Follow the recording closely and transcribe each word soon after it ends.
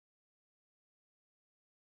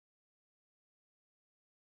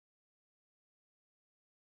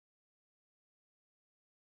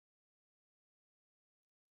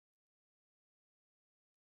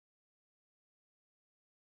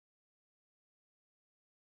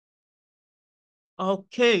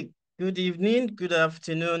Okay, good evening, good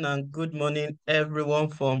afternoon, and good morning, everyone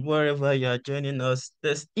from wherever you are joining us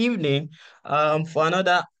this evening for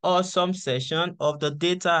another awesome session of the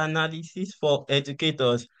data analysis for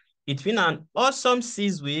educators. It's been an awesome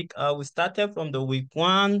 6 week. We started from the week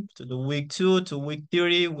 1 to the week 2 to week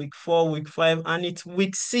 3, week 4, week 5, and it's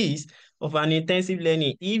week 6 of an intensive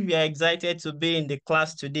learning. If you're excited to be in the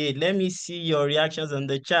class today, let me see your reactions on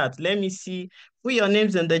the chat. Let me see. Put your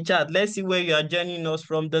names in the chat. Let's see where you are joining us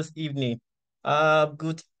from this evening.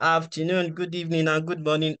 Good afternoon, good evening, and good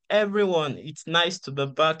morning, everyone. It's nice to be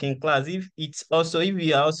back in class. If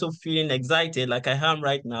you are also feeling excited like I am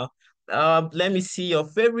right now, let me see your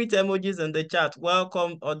favorite emojis in the chat.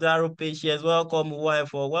 Welcome, Odaro Patience. Welcome,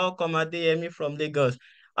 wife, or welcome, Adeyemi from Lagos.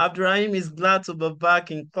 Abdurrahim is glad to be back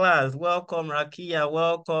in class. Welcome, Rakia.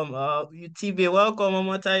 Welcome, UTB. Welcome,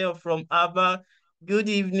 Omotayo from Aba. Good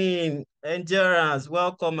evening, Endurance.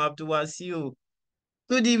 Welcome, Abdulwasiu.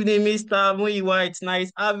 Good evening, Mr. Muiwa. It's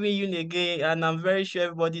nice having you again, and I'm very sure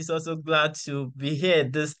everybody's also glad to be here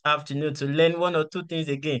this afternoon to learn one or two things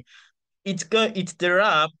again. It's the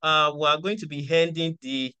wrap. We are going to be ending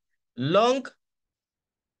the long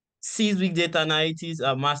 6 week data analytics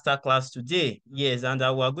masterclass today. Yes, and we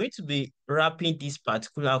are going to be wrapping this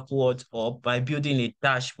particular quote up by building a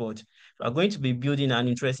dashboard. We are going to be building an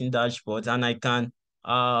interesting dashboard, and I can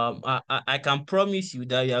promise you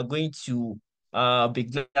that you are going to be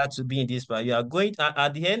glad to be in this part. You are going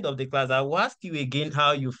at the end of the class. I will ask you again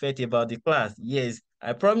how you felt about the class. Yes,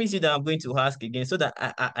 I promise you that I'm going to ask again so that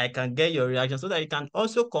I can get your reaction, so that you can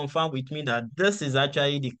also confirm with me that this is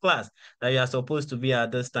actually the class that you are supposed to be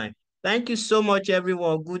at this time. Thank you so much,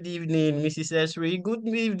 everyone. Good evening, Mrs. Esri. Good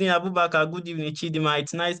evening, Abubakar. Good evening, Chidima.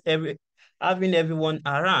 It's nice having everyone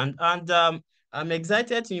around. And I'm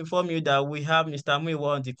excited to inform you that we have Mr.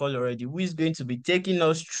 Muiwa on the call already, who is going to be taking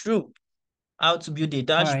us through how to build a All right.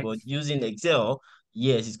 dashboard using Excel.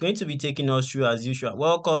 Yes, it's going to be taking us through as usual.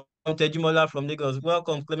 Welcome, Tejimola from Lagos.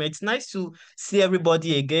 Welcome, Clement. It's nice to see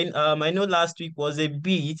everybody again. I know last week was a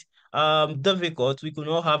bit difficult. We could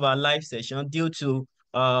not have a live session due to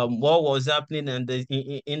what was happening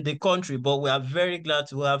in the country, but we are very glad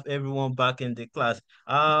to have everyone back in the class.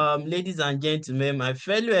 Ladies and gentlemen, my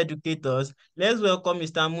fellow educators, let's welcome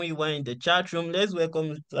Mr. Muiwa in the chat room. Let's welcome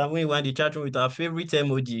Mr. Muiwa in the chat room with our favorite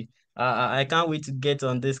emoji. I can't wait to get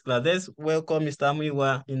on this class. Let's welcome Mr.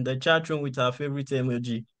 Muiwa in the chat room with our favorite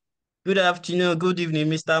emoji. Good afternoon, good evening,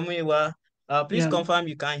 Mr. Muiwa. Please Yeah, confirm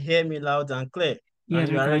you can hear me loud and clear and yes,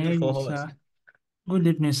 you we are can ready hear you, for us. sir. Good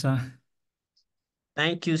evening, sir.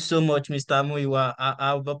 Thank you so much, Mr. Muiwa.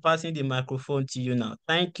 I'll be passing the microphone to you now.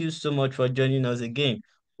 Thank you so much for joining us again.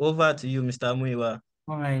 Over to you, Mr. Muiwa.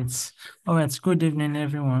 All right. All right. Good evening,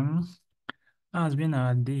 everyone. How has been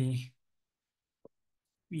our day?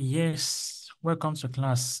 Yes, welcome to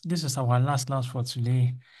class. This is our last class for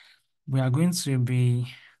today. We are going to be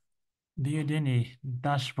building a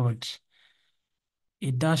dashboard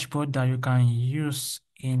that you can use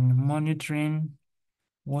in monitoring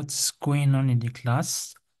what's going on in the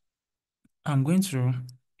class. I'm going to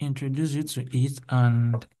introduce you to it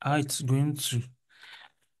and how it's going to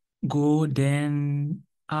go, then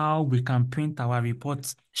how we can print our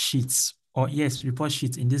report sheets, or yes, report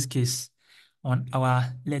sheets in this case, on our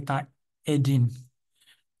letter heading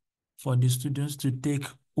for the students to take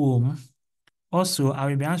home. Also, I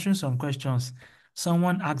will be answering some questions.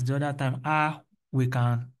 Someone asked the other time how we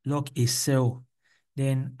can lock a cell,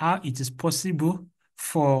 then how it is possible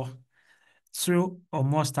for two or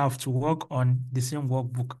more staff to work on the same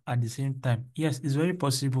workbook at the same time. Yes, it's very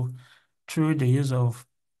possible through the use of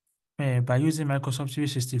by using Microsoft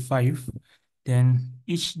 365, then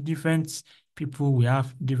each different people will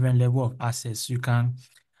have different level of access. You can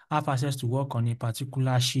have access to work on a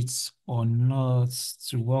particular sheet or not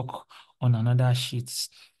to work on another sheet.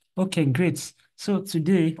 Okay, great. So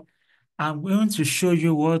today I'm going to show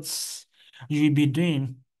you what you'll be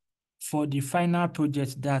doing for the final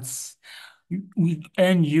project that we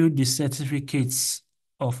earn you the certificates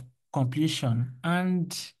of completion.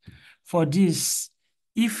 And for this,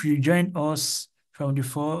 if you join us from the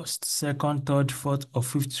first, second, third, fourth, or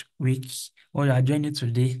fifth week, or you are joining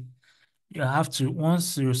today, you have to,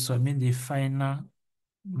 once you submit the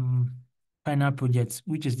um, final project,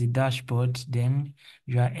 which is the dashboard, then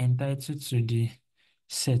you are entitled to the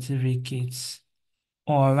certificates.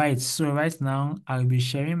 All right, so right now I'll be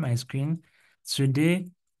sharing my screen. Today,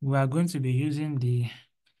 we are going to be using the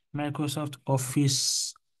Microsoft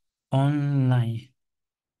Office Online.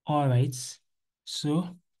 All right,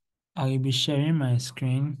 so I will be sharing my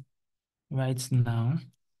screen right now.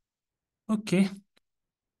 Okay,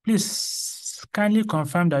 please kindly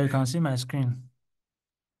confirm that you can see my screen.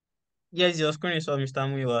 Yes, your screen is on, Mr.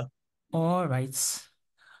 Muiwa. All right.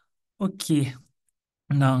 Okay.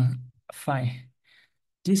 Now, fine.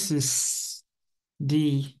 This is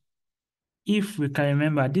the, if we can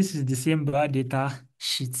remember, this is the same bar data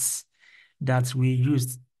sheets that we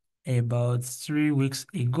used about 3 weeks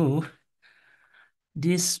ago.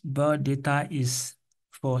 This bar data is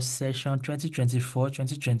for session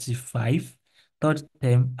 2024-2025, third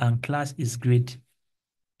term, and class is grade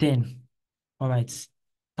 10. All right.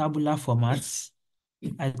 Tabular formats.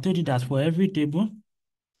 I told you that for every table,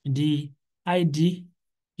 the ID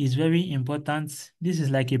is very important. This is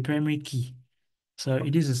like a primary key. So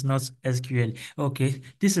this is not SQL. Okay,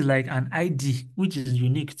 this is like an ID which is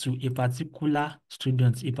unique to a particular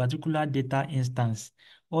student, a particular data instance.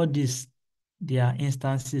 All these, they are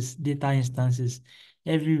instances, data instances.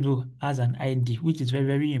 Every row has an ID, which is very,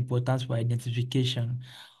 very important for identification.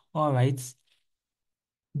 All right.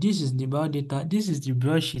 This is the bar data. This is the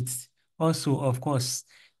broadsheet. Also, of course,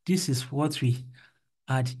 this is what we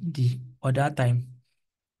had the other time.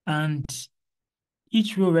 And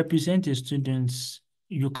each row represents a student.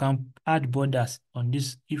 You can add borders on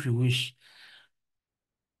this if you wish.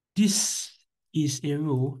 This is a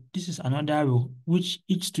row. This is another row, which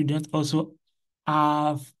each student also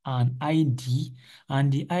have an ID,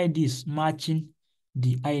 and the ID is matching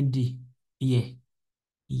the ID here.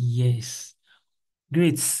 Yes.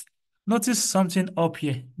 Great. Notice something up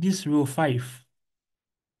here. This row 5.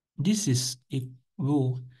 This is a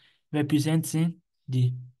row representing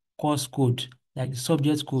the course code, like the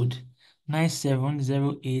subject code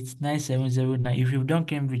 9708, 9709. If you've done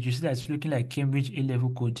Cambridge, you see that it's looking like Cambridge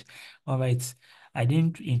A-level code. All right. I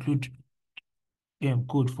didn't include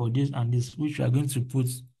code for this and this, which you are going to put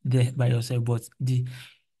there by yourself. But the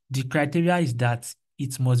criteria is that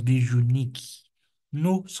it must be unique.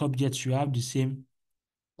 No subject should have the same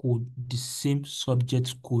code, the same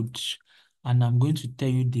subject code. And I'm going to tell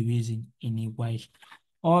you the reason in a while.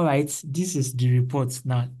 All right, this is the report.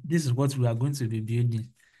 Now, this is what we are going to be building.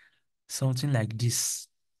 Something like this.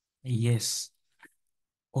 Yes.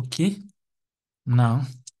 Okay. Now,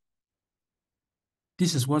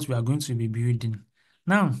 this is what we are going to be building.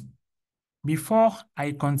 Now, before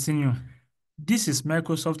I continue, this is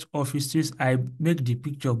Microsoft Office 3. I make the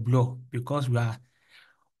picture blur because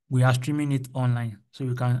we are streaming it online. So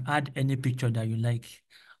you can add any picture that you like.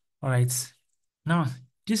 All right. Now,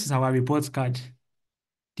 this is our report card.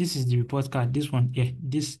 This is the report card. This one here,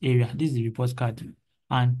 this area, this is the report card.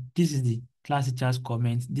 And this is the class teacher's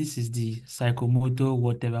comment. This is the psychomotor,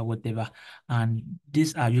 whatever, whatever. And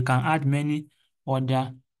these are,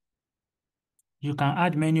 other, you can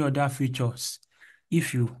add many other features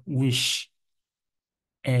if you wish,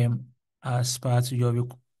 um, as part of your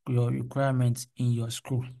requirements in your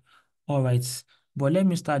school. All right. But let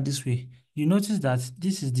me start this way. You notice that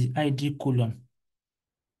this is the ID column.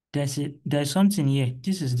 There's something here.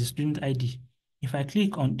 This is the student ID. If I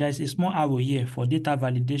click on, there's a small arrow here for data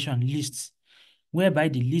validation lists, whereby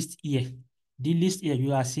the list here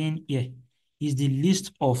you are seeing here is the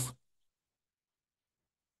list of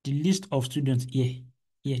students here.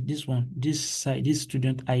 Here, this one, this side, this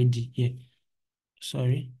student ID here.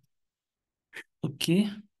 Sorry. Okay.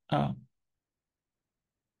 Uh,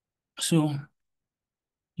 so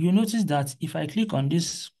you notice that if I click on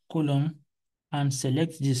this column and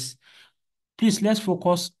select this, please let's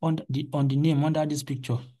focus on the name under this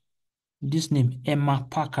picture. This name, Emma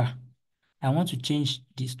Parker. I want to change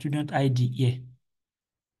the student ID here.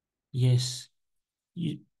 Yes.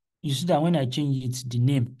 You, you see that when I change it, the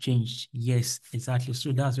name changed. Yes, exactly.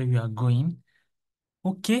 So that's where we are going.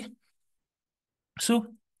 Okay. So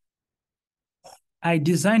I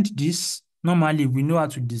designed this. Normally, we know how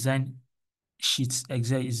to design sheets.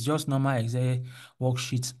 Excel. It's just normal Excel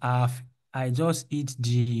worksheets. I just hit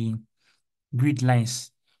the grid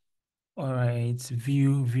lines. All right,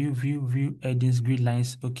 view, headings, grid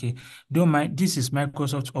lines. Okay, don't mind. This is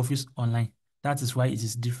Microsoft Office Online. That is why it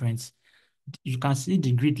is different. You can see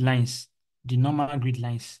the grid lines, the normal grid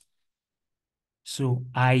lines. So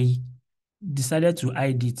I decided to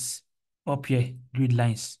hide it up here, grid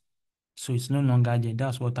lines. So it's no longer there.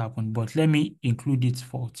 That's what happened. But let me include it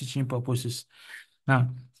for teaching purposes. Now,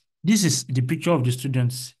 this is the picture of the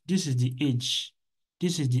students. This is the age.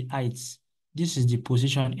 This is the height. This is the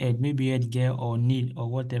position head, maybe head girl or kneel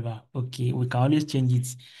or whatever. Okay, we can always change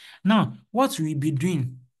it. Now, what we'll be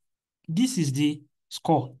doing, this is the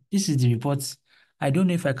score. This is the report. I don't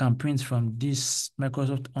know if I can print from this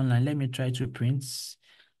Microsoft Online. Let me try to print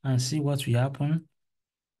and see what will happen.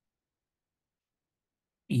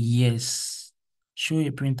 Yes. Show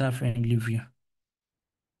a printer-friendly view.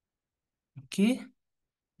 Okay.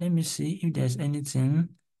 Let me see if there's anything.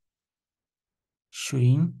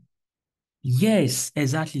 showing. Yes,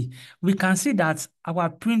 exactly. We can see that our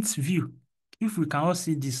print view, if we can all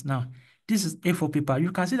see this now, this is A4 paper.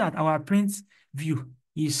 You can see that our print view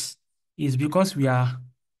is because we are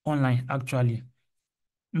online actually.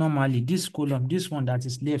 Normally, this column, this one that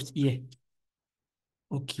is left here.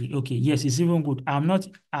 Okay, okay, yes, it's even good.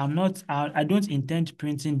 I don't intend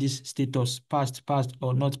printing this status, passed,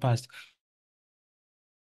 or not passed.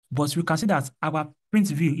 But we can see that our print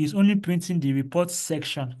view is only printing the report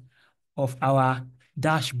section of our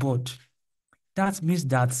dashboard. That means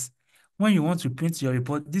that when you want to print your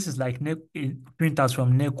report, this is like printers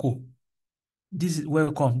from NECO. This is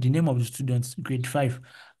welcome, the name of the students, grade 5,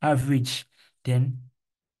 average, then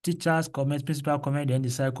teachers comment, principal comment, then the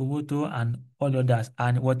psychomotor and all others,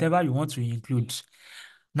 and whatever you want to include.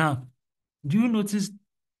 Now, do you notice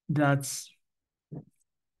that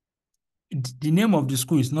the name of the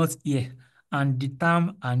school is not here, and the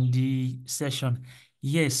term and the session?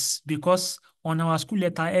 Yes, because on our school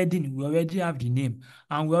letter heading, we already have the name,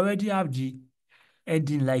 and we already have the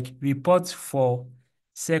heading like report for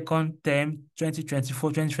second term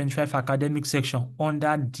 2024-2025 academic section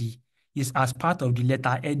under the is as part of the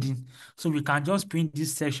letter heading. So we can just print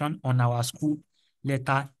this section on our school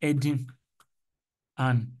letter heading,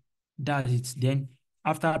 and that's it. Then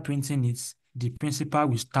after printing it, the principal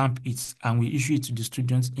will stamp it and we issue it to the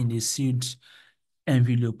students in a sealed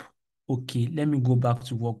envelope. Okay, let me go back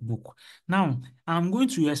to workbook. Now, I'm going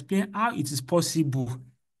to explain how it is possible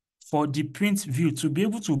for the print view to be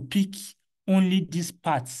able to pick only this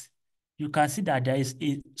part. You can see that there is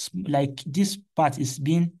like this part is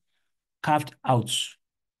being carved out.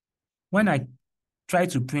 When I try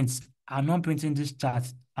to print, I'm not printing this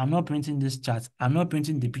chart. I'm not printing this chart. I'm not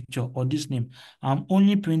printing the picture or this name. I'm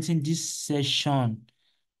only printing this section.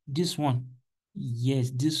 This one.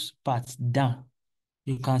 Yes, this part down.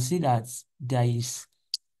 You can see that there is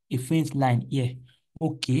a faint line here.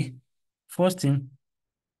 Okay. First thing.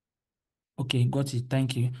 Okay, got it.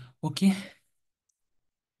 Thank you. Okay.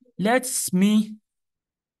 Let me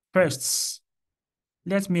first,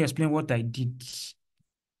 let me explain what I did.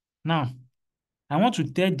 Now, I want to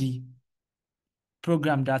tell the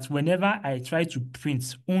program that whenever I try to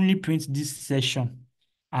print, only print this section.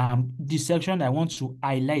 The section I want to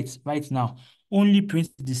highlight right now. Only print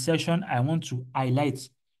the section I want to highlight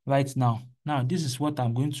right now. Now, this is what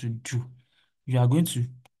I'm going to do. You are going to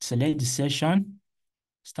select the section,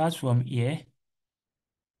 start from here.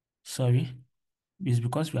 Sorry, it's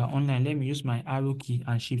because we are online. Let me use my arrow key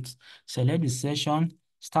and shift. Select the section,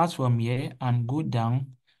 start from here and go down.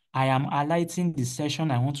 I am highlighting the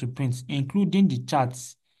section I want to print, including the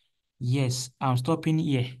charts. Yes, I'm stopping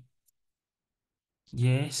here.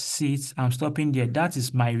 Yes, see it, I'm stopping there. That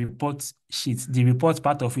is my report sheet, the report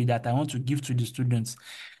part of it that I want to give to the students.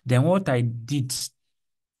 Then what I did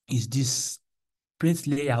is this: print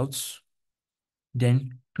layout,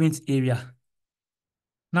 then print area.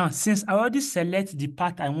 Now, since I already select the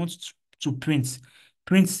part I want to print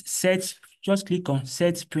set, just click on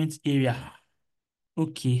set print area.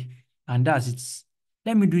 Okay, and that's it.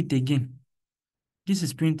 Let me do it again. This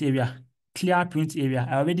is print area, clear print area.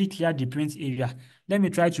 I already cleared the print area. Let me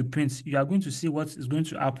try to print. You are going to see what is going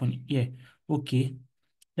to happen here. Okay,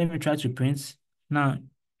 let me try to print. Now,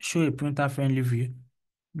 show a printer friendly view.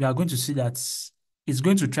 You are going to see that it's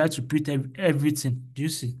going to try to print everything. Do you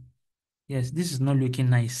see? Yes, this is not looking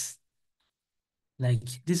nice. Like,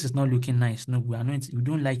 this is not looking nice. No, we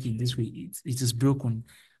don't like it this way. It is broken.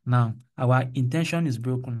 Now, our intention is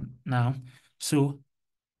broken now. So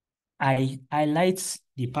I highlight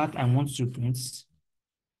the part I want to print.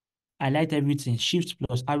 Highlight everything, shift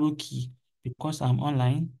plus arrow key because I'm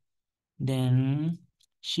online. Then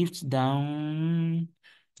shift down.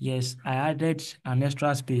 Yes, I added an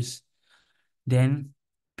extra space. Then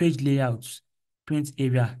page layout, print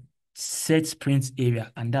area, set print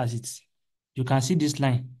area, and that's it. You can see this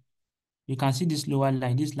line. You can see this lower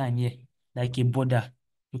line, this line here, like a border.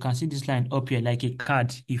 You can see this line up here, like a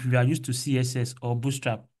card. If you are used to CSS or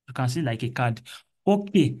Bootstrap, you can see like a card.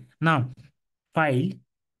 Okay, now file,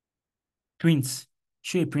 print,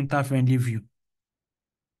 show a printer friendly view.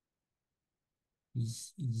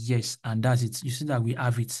 Yes, and that's it. You see that we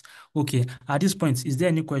have it. Okay, at this point, is there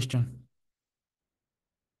any question?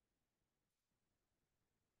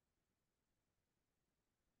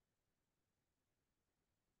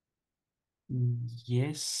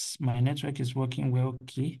 Yes, my network is working well.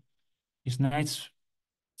 Okay, it's nice.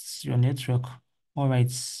 It's your network. All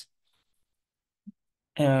right.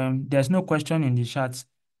 There's no question in the chat.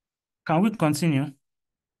 Can we continue?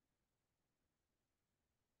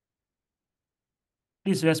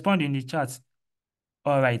 Please respond in the chat.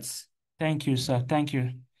 All right. Thank you, sir. Thank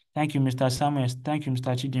you. Thank you, Mr. Samuels. Thank you,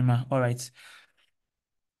 Mr. Chidima. All right.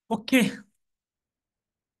 Okay.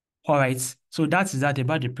 All right. So that is that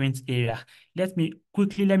about the print area. Let me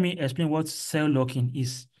explain what cell locking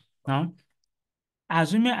is. Now,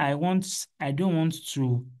 assuming I don't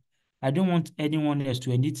want anyone else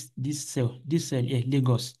to edit this cell here,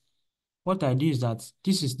 Lagos. What I do is that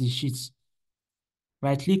this is the sheet.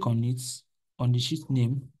 Right click on it, on the sheet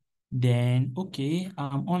name. Then, okay,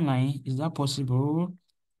 I'm online. Is that possible?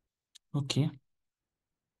 Okay.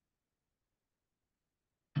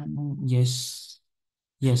 Yes.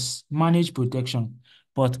 Yes. Manage protection.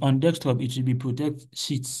 But on desktop, it will be protect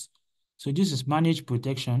sheets. So this is manage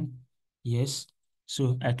protection. Yes.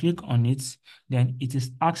 So I click on it. Then it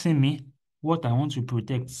is asking me what I want to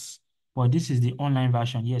protect. But this is the online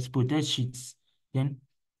version. Yes. Protect sheets. Then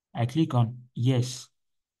I click on yes.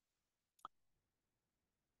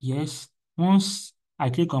 Yes. Once I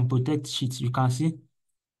click on protect sheets, you can see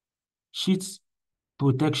sheet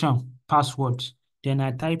protection password. Then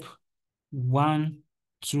I type 1,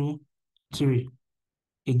 2, 3.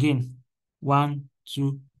 Again, 1,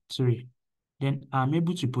 2, 3. Then I'm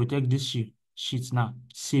able to protect this sheet now.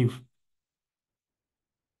 Save.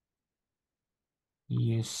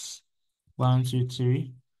 Yes. 1, 2,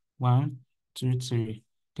 3. 1, 2, 3.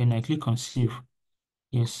 Then I click on save.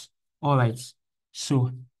 Yes. All right. So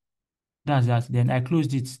that's that. Then I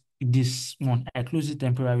closed it. This one, I closed it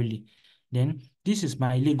temporarily. Then this is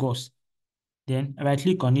my Lagos. Then right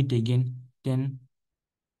click on it again. Then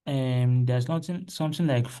there's something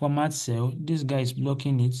like format cell. This guy is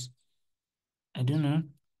blocking it. I don't know.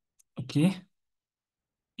 Okay.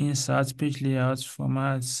 Insert page layout,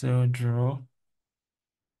 format cell draw.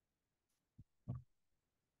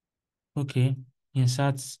 Okay.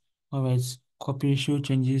 Insert. All right. Copy, show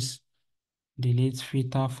changes, delete,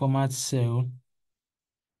 filter, format cell.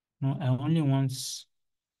 No, I only want.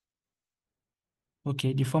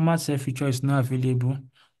 Okay, the format cell feature is not available.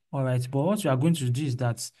 All right, but what we are going to do is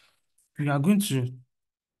that we are going to.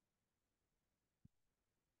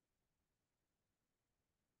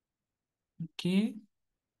 Okay,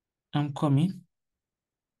 I'm coming.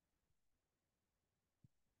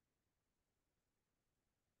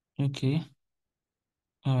 Okay,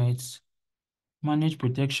 all right. Manage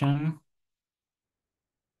protection.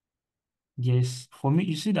 Yes, for me,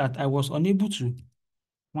 you see that I was unable to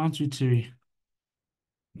 1, 2, 3.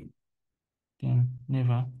 Then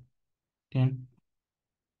never. Then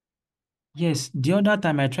yes, the other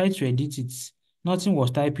time I tried to edit it, nothing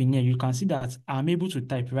was typing here. You can see that I'm able to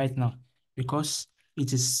type right now because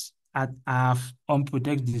it is I have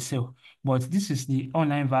unprotected the cell. But this is the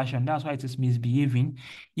online version. That's why it is misbehaving.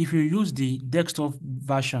 If you use the desktop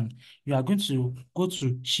version, you are going to go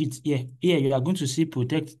to sheet here. Here, you are going to see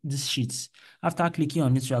protect this sheets. After clicking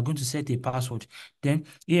on it, you are going to set a password. Then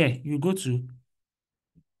here, you go to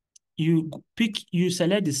you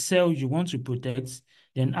select the cell you want to protect.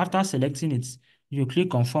 Then after selecting it, you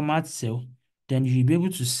click on format cell. Then you'll be able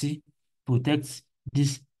to see protect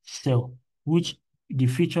this cell, which the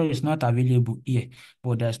feature is not available here,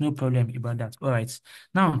 but there's no problem about that. All right.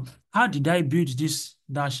 Now, how did I build this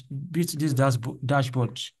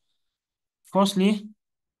dashboard? Firstly,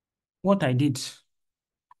 what I did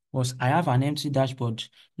was I have an empty dashboard.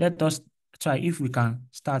 Let us try if we can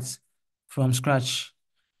start from scratch.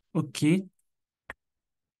 Okay,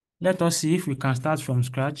 let us see if we can start from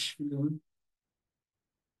scratch.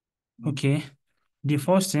 Okay. The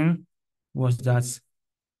first thing was that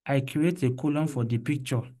I create a column for the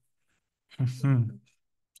picture.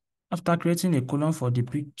 After creating a column for the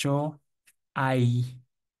picture, I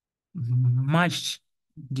matched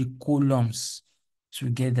the columns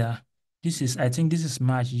together. I think this is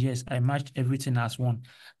matched. Yes, I matched everything as one.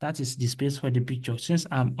 That is the space for the picture. Since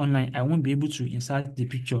I'm online, I won't be able to insert the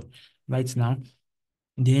picture right now.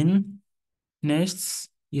 Then next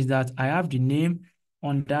is that I have the name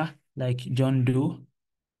under like John Doe.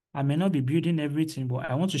 I may not be building everything, but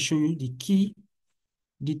I want to show you the key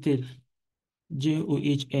detail.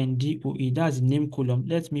 JOHNDOE, that's the name column.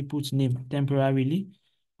 Let me put name temporarily.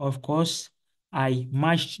 Of course, I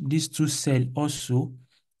matched these two cells also.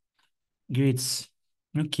 Great.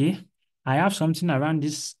 Okay. I have something around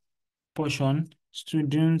this portion.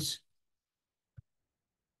 Student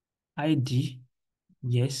ID.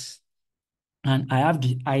 Yes. And I have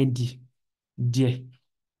the ID there.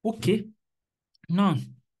 Okay. Now,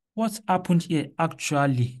 what happened here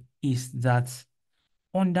actually is that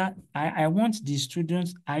I want the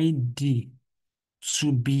student's ID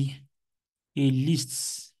to be a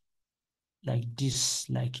list like this,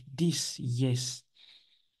 yes.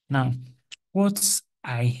 Now, what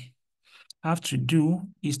I have to do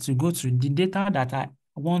is to go to the data that I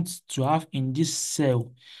want to have in this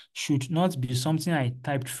cell should not be something I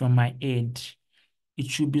typed from my head. It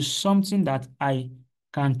should be something that I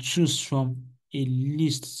can choose from a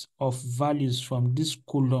list of values from this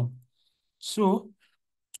column. So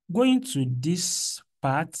going to this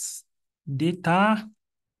part, data,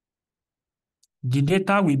 the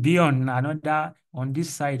data will be on this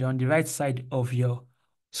side, on the right side of your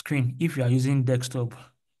screen if you are using desktop.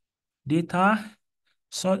 Data,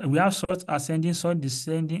 so we have sort ascending, sort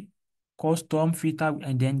descending, custom, filter,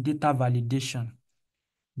 and then data validation.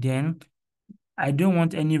 Then I don't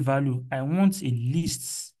want any value. I want a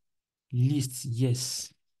list. List,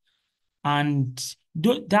 yes. And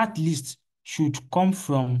that list should come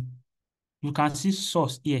from, you can see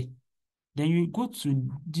source here. Then you go to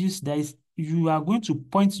this, you are going to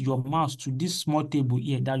point your mouse to this small table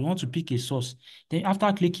here that you want to pick a source. Then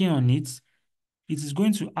after clicking on it, it is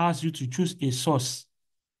going to ask you to choose a source.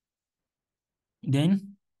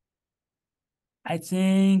 Then I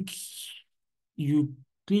think you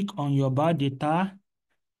click on your bar data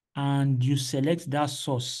and you select that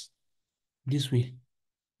source this way.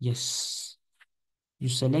 Yes. You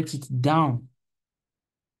select it down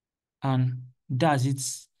and that's it.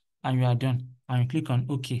 And you are done. And you click on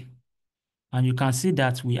OK. And you can see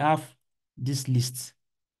that we have this list.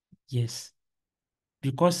 Yes.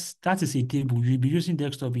 Because that is a table. You'll be using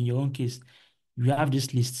desktop in your own case. You have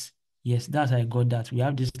this list. Yes, that's how I got that. We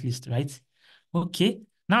have this list, right? Okay.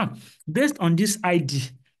 Now, based on this ID,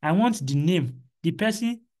 I want the name, the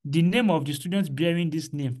person, the name of the student bearing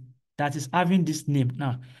this name, that is having this name.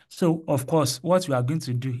 Now, so of course, what we are going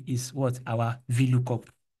to do is what our VLOOKUP.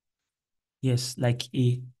 Yes, like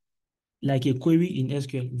a query in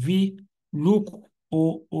SQL.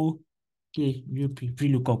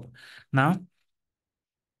 VLOOKUP. Now,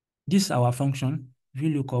 this is our function.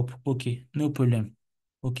 VLOOKUP. Okay, no problem.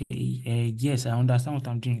 Okay, yes, I understand what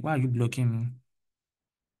I'm doing. Why are you blocking me?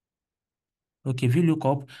 Okay,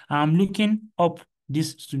 VLOOKUP. I'm looking up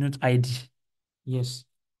this student ID. Yes,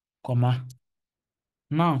 comma.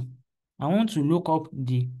 Now, I want to look up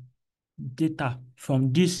the data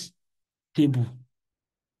from this table.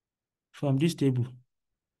 From this table.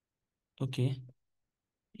 Okay,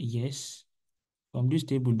 yes. From this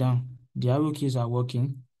table down, the arrow keys are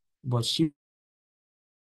working, but shift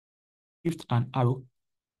and arrow,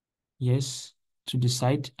 yes, to the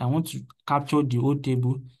side. I want to capture the whole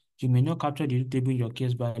table. You may not capture the whole table in your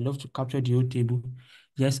case, but I love to capture the whole table.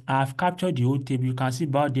 Yes, I've captured the whole table. You can see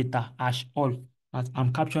about data hash all that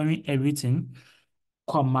I'm capturing everything,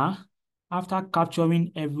 comma. After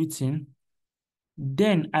capturing everything,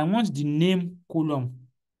 then I want the name column.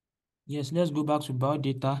 Yes, let's go back to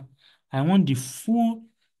biodata. I want the full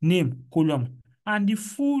name column. And the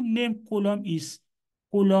full name column is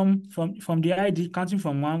column from the ID counting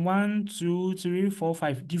from 1, 2, 3, 4,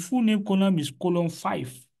 5. The full name column is column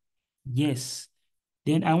 5. Yes.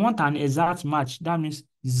 Then I want an exact match. That means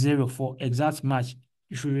 0 for exact match.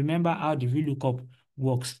 You should remember how the VLOOKUP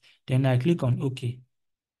works. Then I click on OK.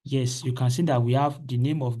 Yes, you can see that we have the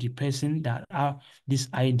name of the person that have this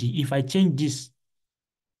ID. If I change this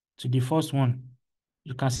to the first one,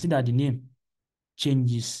 you can see that the name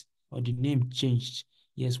changes or the name changed.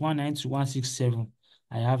 Yes, 192.167.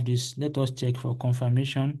 I have this. Let us check for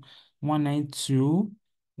confirmation.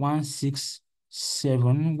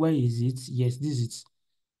 192.167. Where is it? Yes, this is it.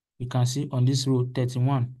 You can see on this row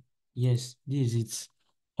 31. Yes, this is it.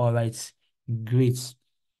 All right, great.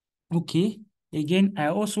 Okay, again, I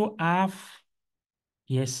also have,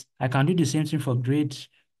 yes, I can do the same thing for grade,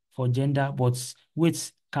 for gender, but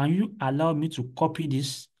wait, can you allow me to copy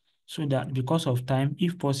this so that because of time,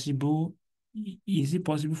 if possible, is it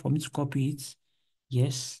possible for me to copy it?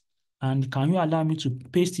 Yes. And can you allow me to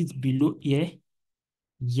paste it below here?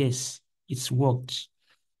 Yes, it's worked.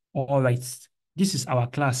 All right. This is our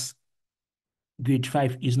class. Grade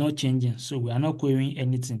 5 is not changing, so we are not querying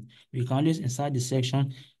anything. We can always insert the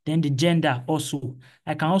section. Then the gender also.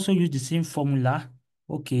 I can also use the same formula.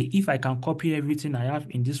 Okay, if I can copy everything I have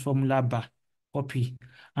in this formula bar, copy.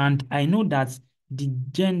 And I know that the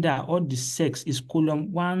gender or the sex is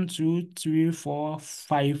column 1, 2, 3, 4,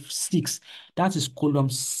 5, 6. That is column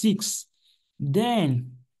 6.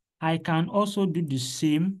 Then I can also do the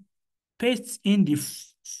same, paste the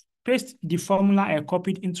formula I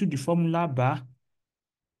copied into the formula bar.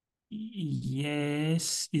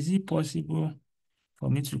 Yes. Is it possible for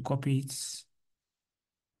me to copy it?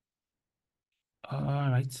 All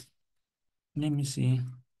right. Let me see.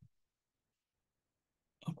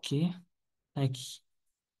 Okay. Like,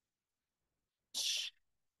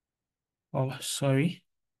 oh, sorry.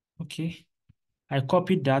 Okay. I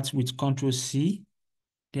copied that with Control C.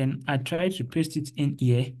 Then I try to paste it in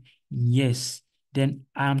here. Yes. Then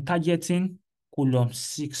I'm targeting column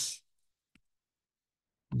 6.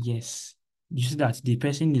 Yes. You see that the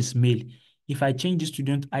person is male. If I change the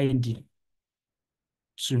student ID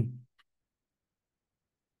to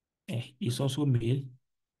it's also male.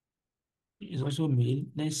 It's also male.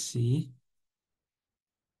 Let's see.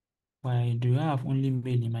 Why do I have only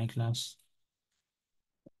male in my class?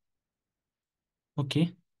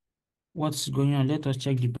 Okay. What's going on? Let us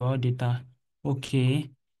check the bio data. Okay.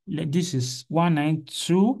 This is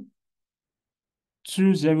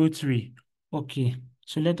 192.203. Okay.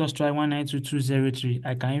 So let us try 192.203.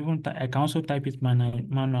 I can also type it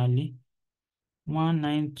manually.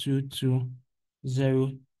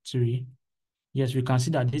 192.203. Yes, we can see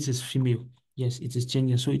that this is female. Yes, it is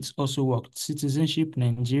changing. So it's also worked. Citizenship,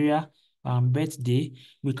 Nigeria, birthday.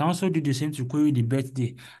 We can also do the same to query the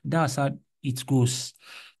birthday. That's how it goes.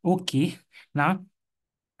 Okay. Now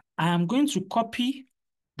I am going to copy.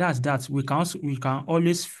 That's that. We can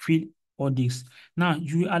always fill all this. Now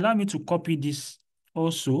you allow me to copy this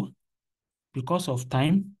also because of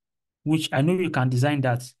time, which I know you can design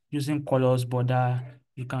that using colors, border.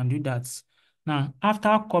 You can do that. Now,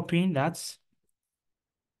 after copying that,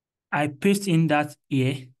 I paste in that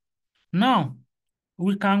here. Now,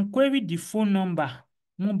 we can query the phone number,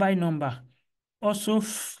 mobile number, also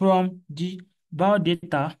from the bio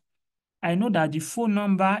data. I know that the phone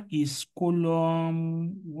number is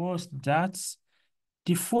column, what's that?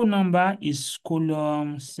 The phone number is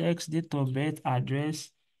column, sex, date of birth,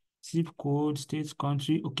 address, zip code, state,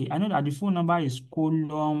 country. Okay, I know that the phone number is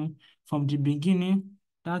column from the beginning.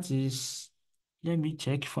 That is, let me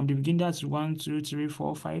check. From the beginning, that's 1, 2, 3,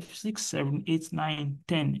 4, 5, 6, 7, 8, 9,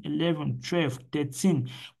 10, 11, 12, 13.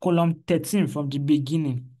 Column 13 from the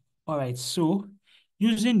beginning. All right, so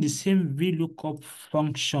using the same VLOOKUP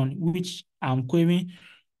function, which I'm querying,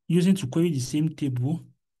 using to query the same table,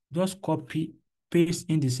 just copy, paste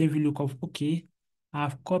in the same VLOOKUP. Okay,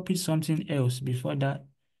 I've copied something else before that,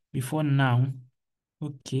 before now.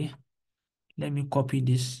 Okay, let me copy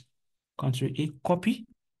this. Control A, copy.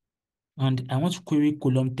 And I want to query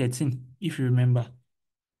column 13, if you remember.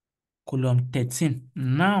 Column 13.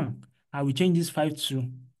 Now, I will change this 5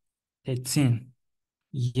 to 13.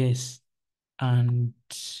 Yes. And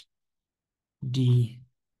the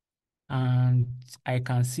and I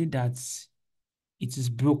can see that it is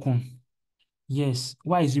broken. Yes.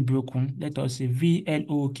 Why is it broken? Let us say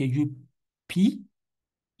VLOOKUP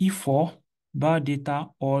E4 bar data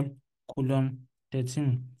all column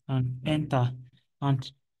 13 and enter.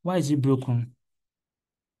 And why is it broken?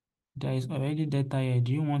 There is already data here.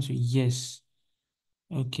 Do you want to? Yes.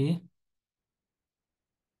 Okay.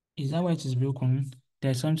 Is that why it is broken?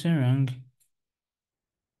 There's something wrong.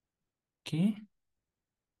 Okay.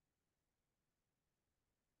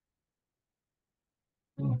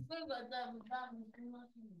 Hmm.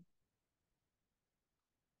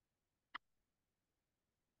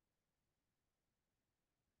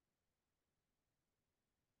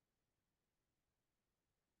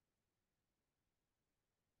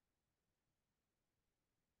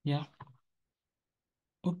 Yeah.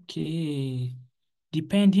 Okay.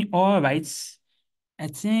 Depending, all right. I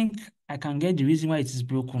think I can get the reason why it is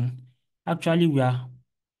broken. Actually, we are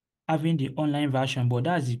having the online version, but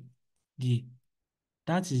the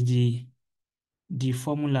that is the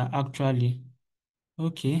formula actually.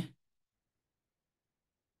 Okay.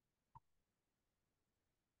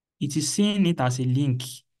 It is seeing it as a link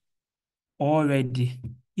already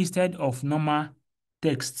instead of normal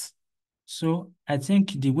text. So I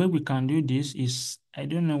think the way we can do this is, I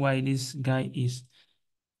don't know why this guy is,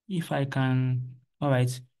 if I can, all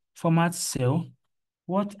right, format cell.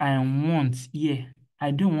 What I want here,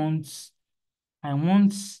 I don't want, I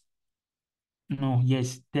want, no,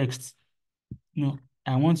 yes, text. No,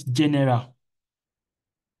 I want general.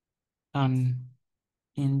 And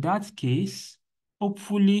in that case,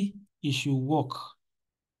 hopefully it should work.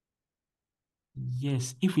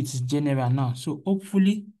 Yes, if it is general now. So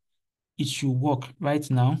hopefully it should work right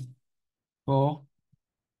now. Or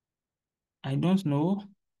I don't know.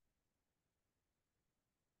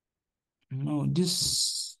 No,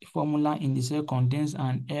 this formula in the cell contains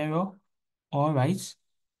an error. All right.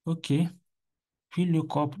 Okay. We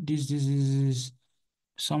look up this is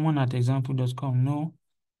someone at example.com. No,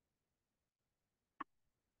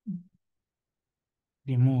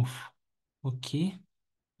 remove. Okay.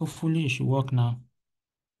 Hopefully it should work now.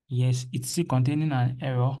 Yes, it's still containing an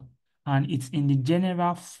error and it's in the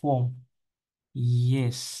general form.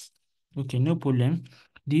 Yes. Okay, no problem.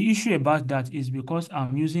 The issue about that is because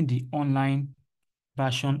I'm using the online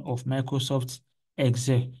version of Microsoft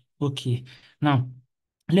Excel. Okay. Now,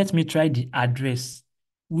 let me try the address,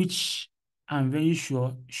 which I'm very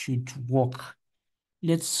sure should work.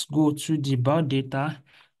 Let's go to the about data,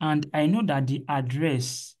 and I know that the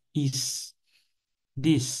address is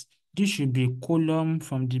this. This should be column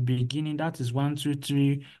from the beginning. That is 1, 2,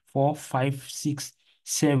 3, 4, 5, 6,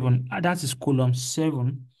 7. That is column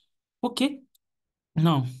 7. Okay.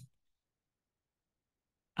 Now,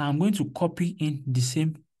 I'm going to copy in the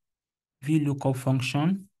same VLOOKUP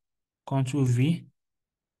function, Control V,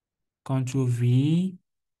 Control V,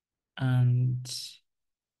 and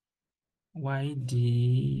why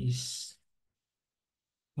this?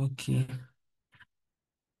 Okay,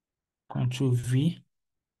 Control V,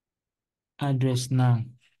 address now.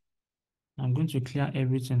 I'm going to clear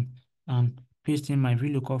everything and paste in my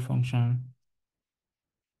VLOOKUP function.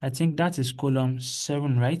 I think that is column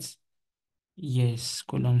 7, right? Yes,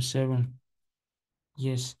 column 7.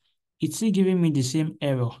 Yes, it's still giving me the same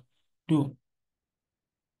error. Though,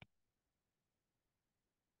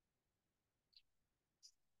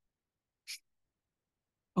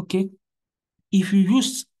 okay, if you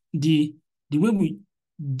use the way we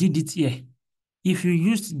did it here, if you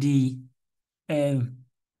use um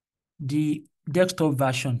the desktop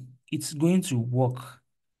version, it's going to work.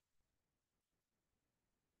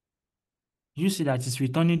 You see that it's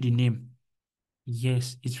returning the name.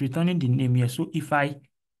 Yes, it's returning the name here. So if I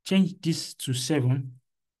change this to 7,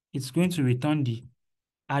 it's going to return the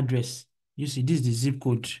address. You see, this is the zip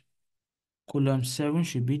code. Column 7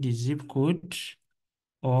 should be the zip code,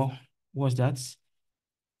 or what's that?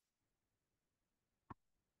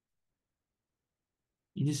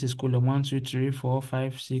 This is column 1, 2, 3, 4,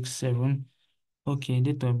 5, 6, 7. Okay,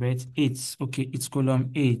 date of birth 8. Okay, it's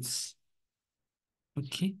column 8.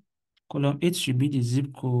 Okay, column 8 should be the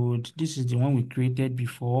zip code. This is the one we created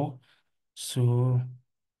before. So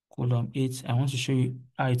column 8, I want to show you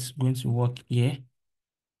how it's going to work here.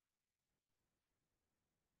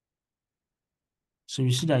 So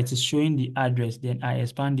you see that it is showing the address, then I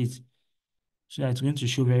expand it so that it's going to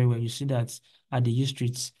show very well. You see that at the U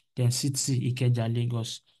Street, then City, Ikeja,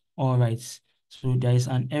 Lagos. All right, so there is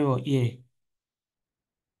an error here.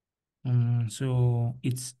 So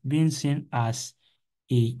it's being seen as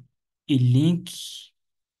a link,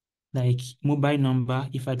 like mobile number.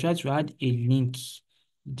 If I try to add a link,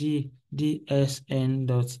 dsn.ai,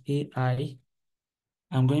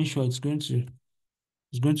 I'm going sure it's going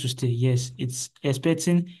to stay. Yes, it's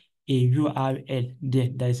expecting a URL there.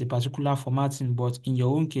 There is a particular formatting, but in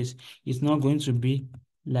your own case, it's not going to be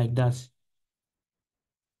like that.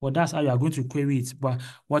 But that's how you are going to query it. But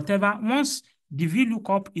whatever, once the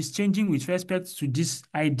VLOOKUP is changing with respect to this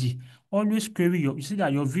ID, always query you see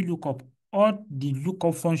that your VLOOKUP, all the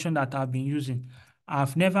lookup function that I've been using,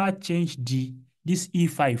 I've never changed this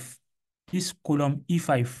E5, this column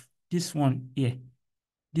E5, this one here,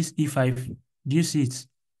 this E5. Do you see it?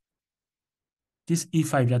 This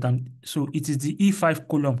E5 that so it is the E5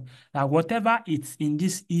 column. Now, whatever it's in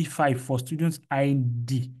this E5 for student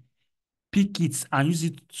ID, pick it and use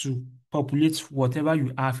it to populate whatever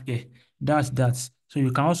you have here. That's that. So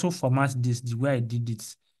you can also format this the way I did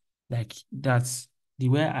it, like that's the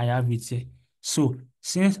way I have it here. So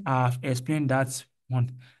since I have explained that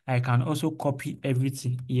one, I can also copy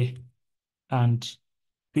everything here and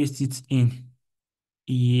paste it in.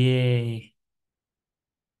 Yeah.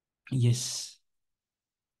 Yes.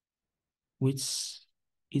 Which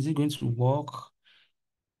is it going to work?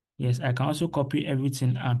 Yes, I can also copy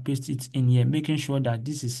everything and paste it in here, making sure that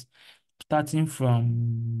this is starting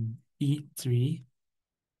from E3.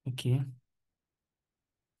 Okay.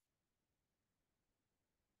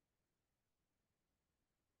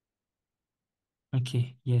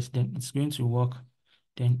 Okay. Yes, then it's going to work.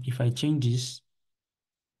 Then if I change this,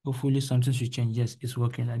 hopefully something should change. Yes, it's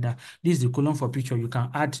working like that. This is the column for picture. You can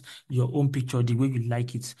add your own picture the way you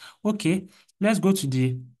like it. Okay, let's go to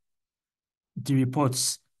the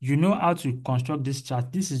reports. You know how to construct this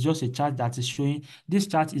chart. This is just a chart that is showing. This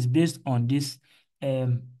chart is based on this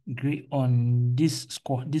grade, on this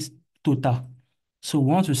score, this total. So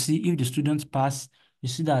we want to see if the students pass. You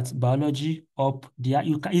see that biology up there.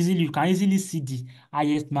 You can easily see the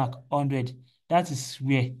highest mark 100. That is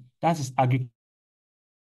agriculture.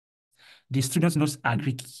 The students knows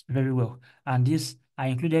Greek very well. And this, I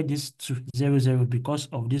included this to 00 because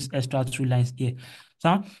of this extra 2 lines here.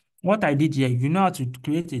 So what I did here, you know how to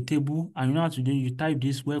create a table, and you know how to do, you type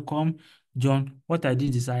this welcome, John. What I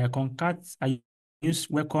did is I use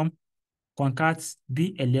welcome, concat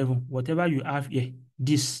B11, whatever you have here,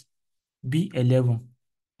 this B11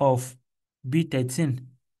 of B13,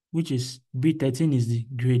 which is B13 is the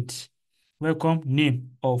grade. Welcome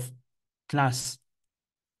name of class.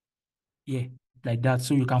 Yeah, like that.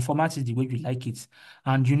 So you can format it the way you like it.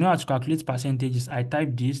 And you know how to calculate percentages. I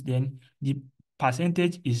type this, then the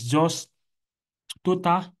percentage is just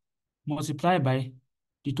total multiplied by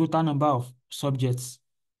the total number of subjects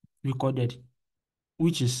recorded,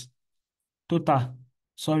 which is total,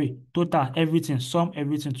 total everything, sum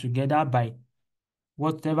everything together by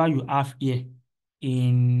whatever you have here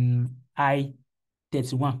in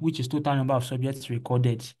I-31, which is total number of subjects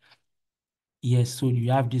recorded. Yes, so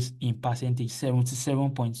you have this in percentage,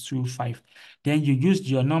 77.25. Then you use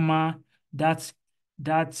your normal, that's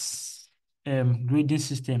that's grading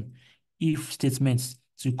system, if statements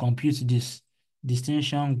to compute this.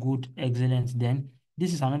 Distinction, good, excellent. Then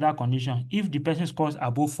this is another condition. If the person scores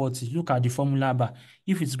above 40, look at the formula bar.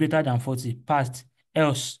 If it's greater than 40, passed,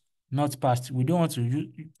 else not passed. We don't want to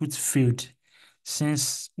put failed,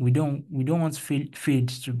 since we don't want failed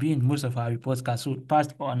to be in most of our report cards. So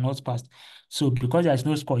passed or not passed. So because there is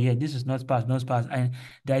no score here, this is not passed, not passed, and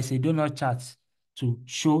there is a donut chart to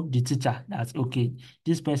show the teacher that okay,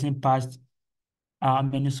 this person passed how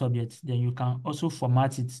many subjects. Then you can also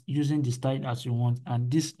format it using the style as you want,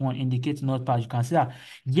 and this one indicates not passed. You can see that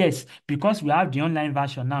yes, because we have the online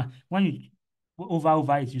version now. When you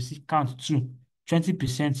over it, you see count two,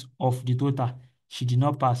 20% of the total. She did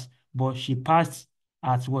not pass, but she passed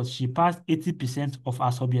at what? She passed 80% of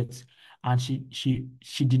her subjects, and she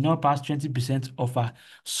did not pass 20% of her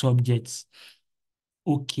subjects.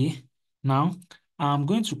 Okay, now I'm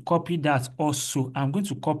going to copy that also. I'm going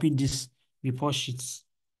to copy this report sheets.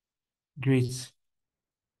 Great.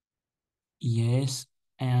 Yes,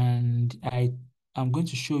 and I'm going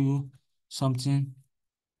to show you something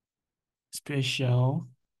special.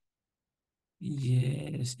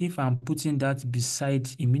 Yes, if I'm putting that beside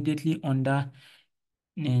immediately under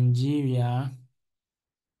Nigeria,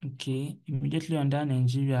 okay, immediately under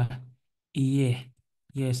Nigeria here.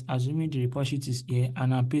 Yes, assuming the report sheet is here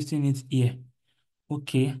and I'm pasting it here.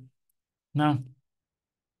 Okay, now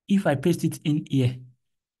if I paste it in here,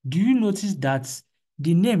 do you notice that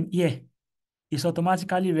the name here is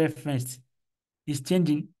automatically referenced? It's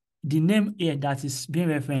changing. The name here that is being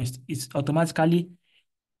referenced is automatically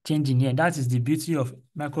changing here. That is the beauty of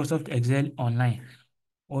Microsoft Excel Online.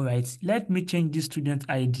 All right, let me change this student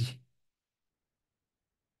ID.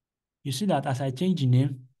 You see that as I change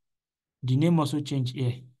the name also change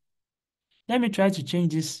here. Let me try to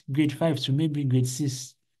change this grade 5 to maybe grade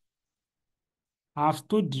 6. I've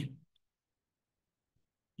told you,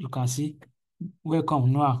 you can see,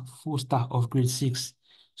 welcome Noah Foster of grade 6.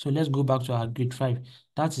 So let's go back to our grade 5.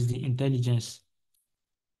 That is the intelligence.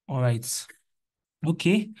 All right.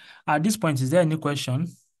 Okay. At this point, is there any question?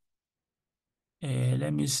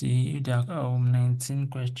 Let me see if there are 19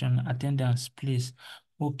 question. Attendance, please.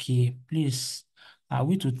 Okay, please. Are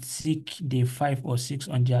we to tick the 5 or 6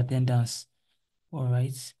 on the attendance? All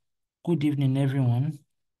right. Good evening, everyone.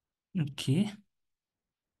 Okay.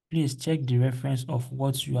 Please check the reference of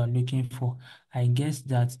what you are looking for. I guess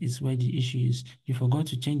that is where the issue is. You forgot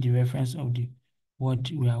to change the reference of the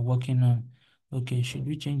what we are working on. Okay, should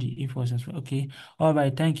we change the if was okay? All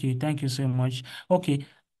right, thank you. Thank you so much. Okay,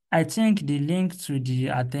 I think the link to the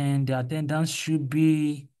attendance should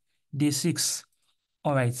be day 6.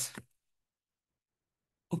 All right.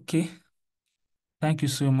 Okay. Thank you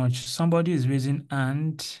so much. Somebody is raising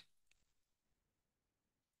hand.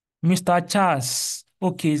 Mr. Charles.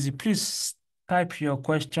 Okay, please type your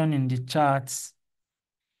question in the chat.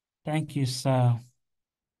 Thank you, sir.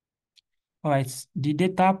 All right, the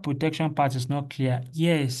data protection part is not clear.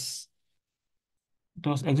 Yes,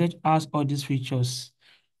 does Excel has all these features?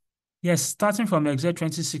 Yes, starting from Excel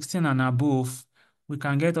 2016 and above, we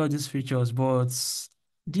can get all these features, but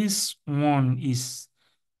this one is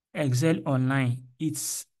Excel Online.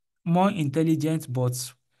 It's more intelligent,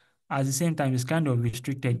 but at the same time, it's kind of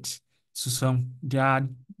restricted to some.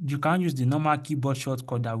 You can't use the normal keyboard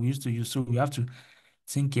shortcut that we used to use, so we have to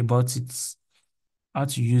think about it, how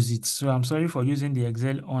to use it. So I'm sorry for using the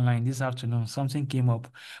Excel Online this afternoon. Something came up.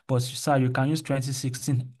 But sir, you can use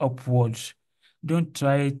 2016 upwards. Don't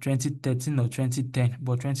try 2013 or 2010,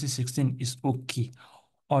 but 2016 is okay.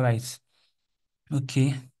 All right.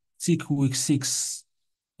 Okay. Tick week 6.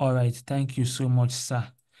 All right. Thank you so much, sir.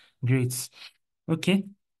 Great. Okay.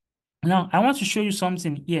 Now, I want to show you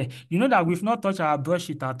something here. You know that we've not touched our brush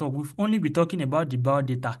sheet at all. We've only been talking about the bar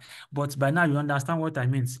data, but by now you understand what I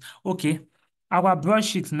mean. Okay, our brush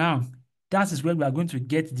sheet now, that is where we are going to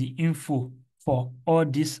get the info for all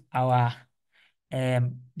these our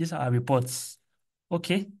reports.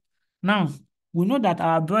 Okay, now we know that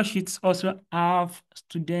our brush sheets also have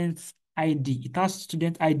students ID. It has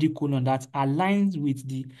student ID colon that aligns with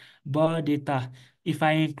the bio data. If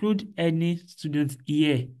I include any student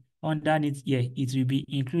here underneath here, it will be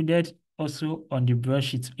included also on the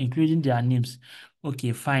broadsheet, including their names.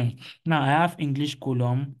 Okay, fine. Now I have English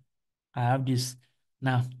column. I have this.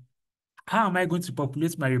 Now, how am I going to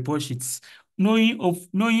populate my report sheets?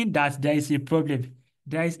 Knowing that there is a problem,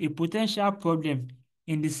 there is a potential problem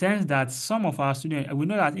in the sense that some of our students, we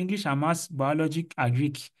know that English and Maths, Biology,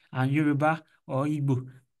 Agric, and Yoruba or Igbo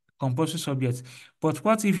compulsory subjects. But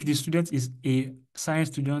what if the student is a science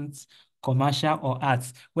student, commercial or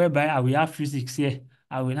arts, whereby I will have physics here,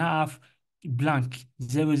 I will now have blank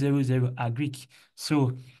 000 Agric.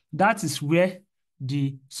 So that is where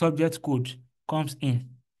the subject code comes in.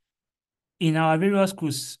 In our various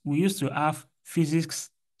schools, we used to have physics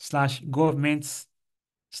slash government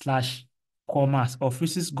slash commerce or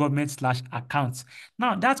physics government slash accounts.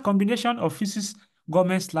 Now, that combination of physics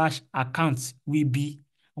government slash accounts will be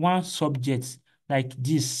one subject like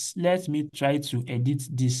this. Let me try to edit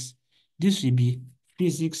this. This will be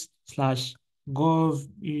physics slash government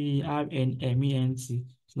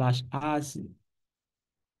slash arts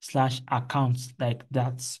slash accounts like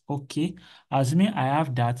that. Okay. Assuming I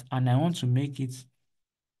have that and I want to make it,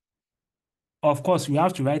 of course, we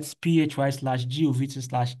have to write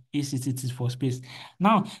phy/govt/actt for space.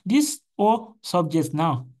 Now, this all subjects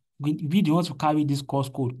now we the ones to carry this course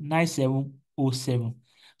code 9707.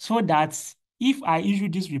 So that if I issue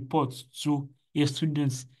this report to a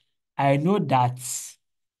student, I know that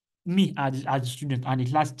me as a student and the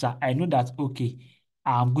class teacher, I know that okay,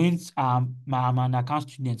 I'm an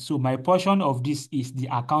account student. So my portion of this is the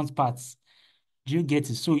account part. Do you get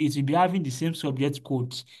it? So it will be having the same subject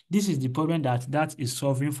code. This is the problem that is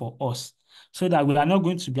solving for us. So that we are not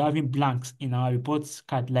going to be having blanks in our report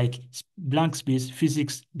card, like blank space,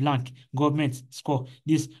 physics, blank, government, score,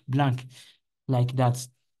 this blank, like that.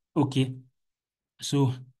 Okay.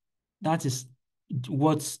 So that is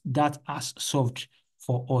what that has solved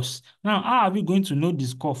for us. Now, how are we going to know the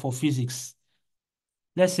score for physics?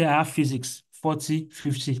 Let's say I have physics 40,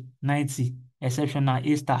 50, 90, exceptional,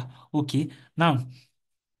 A star. Okay. Now,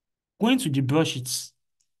 going to the broadsheets,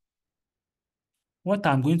 what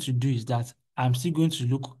I'm going to do is that I'm still going to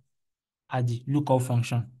look at the lookup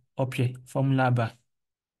function up here, formula bar.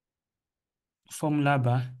 Formula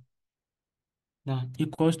bar now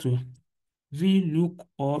equals to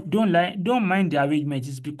VLOOKUP. Don't mind the arrangement.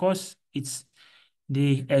 It's because it's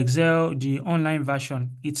the Excel, the online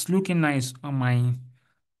version. It's looking nice on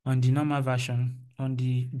the normal version, on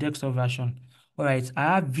the desktop version. All right, I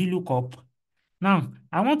have VLOOKUP. Now,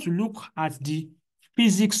 I want to look at the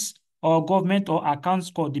physics or government or account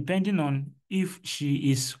score depending on if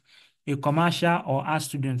she is a commercial or art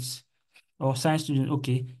student or science student.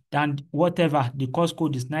 Okay, then whatever the course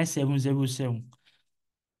code is 9707.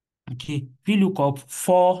 Okay, VLOOKUP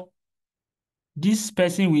for this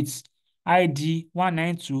person with ID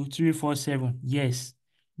 192,347. Yes,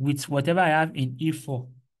 with whatever I have in E4,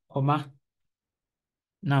 comma,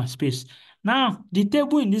 now space. Now, the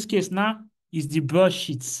table in this case now is the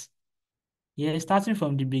broadsheets. Yeah, starting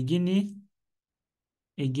from the beginning,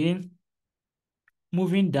 again,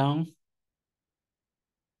 moving down.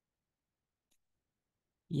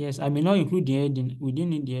 Yes, I may not include the heading. We don't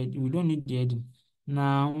need the heading. We don't need the heading.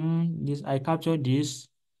 Now, this I capture this,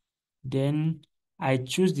 then I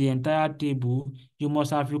choose the entire table. You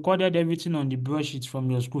must have recorded everything on the broadsheets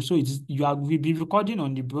from your school. So will be recording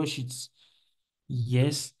on the broadsheets.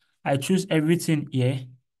 Yes, I choose everything here,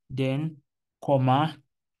 then comma.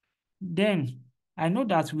 Then I know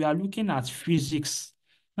that we are looking at physics.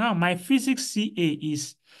 Now, my physics CA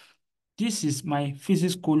is this is my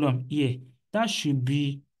physics column here. That should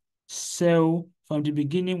be cell from the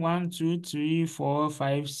beginning 1, 2, 3, 4,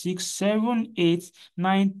 5, 6, 7, 8,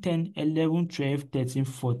 9, 10, 11, 12, 13,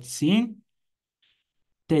 14,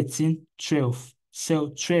 13, 12. Cell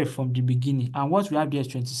 12 from the beginning. And what we have there is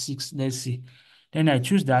 26. Let's see. Then I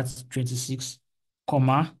choose that 26,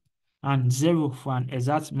 comma, and 0 for an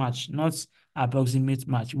exact match, not approximate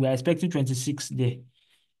match. We are expecting 26 there.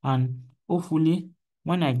 And hopefully,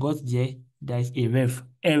 when I got there, there is a ref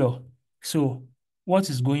error. So, what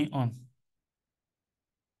is going on?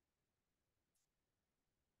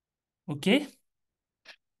 Okay,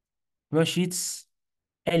 worksheets,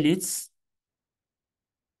 elites.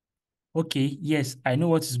 Okay, yes, I know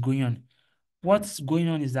what is going on. What's going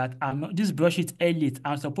on is that this broadsheet elite,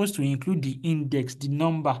 I'm supposed to include the index, the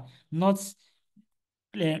number, not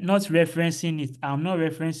referencing it. I'm not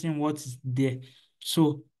referencing what is there.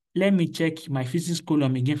 So let me check my physics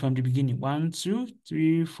column again from the beginning. 1, 2,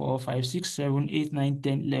 3, 4, 5, 6, 7, 8, 9,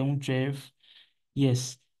 10, 11, 12.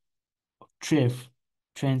 Yes. 12,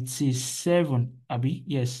 27, Abi,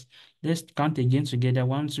 yes. Let's count again together.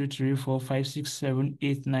 1, 2, 3, 4, 5, 6, 7,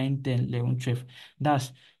 8, 9, 10, 11, 12.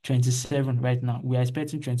 That's 27 right now. We are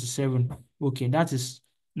expecting 27. Okay, that is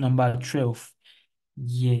number 12.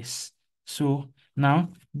 Yes. So now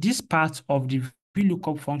this part of the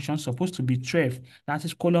VLOOKUP function is supposed to be 12. That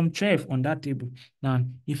is column 12 on that table. Now,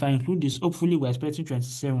 if I include this, hopefully we're expecting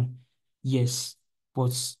 27. Yes,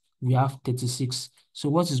 but we have 36. So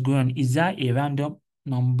what is going on? Is there a random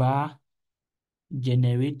number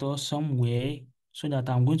generator somewhere so that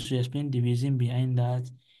I'm going to explain the reason behind that?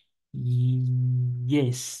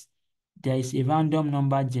 Yes, there is a random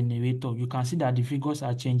number generator. You can see that the figures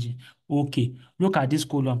are changing. Okay, look at this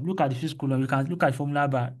column. Look at the first column. You can look at the formula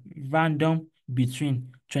bar. Random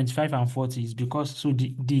between 25 and 40 is because so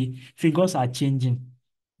the figures are changing.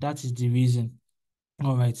 That is the reason.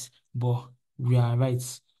 All right, but we are right.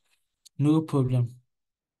 No problem.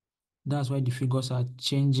 That's why the figures are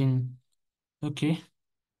changing. Okay,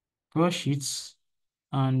 brush it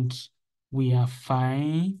and we are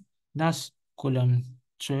fine. That's column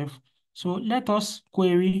 12. So let us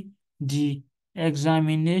query the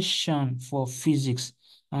examination for physics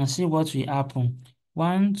and see what will happen.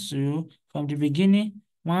 1, 2, from the beginning,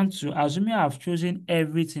 1, 2, assuming I've chosen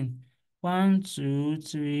everything. 1, 2,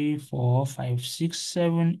 3, 4, 5, 6,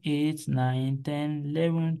 7, 8, 9, 10,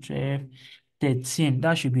 11, 12, 13.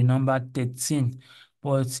 That should be number 13.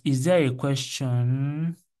 But is there a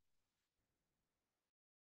question?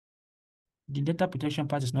 The data protection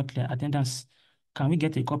part is not clear. Attendance. Can we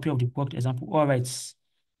get a copy of the worked example? All right.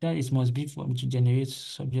 That it must be for me to generate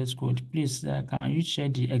subject code. Please, can you share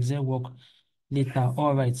the Excel work later?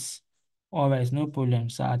 All right. All right, no problem.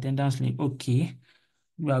 So attendance link. Okay.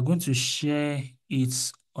 We are going to share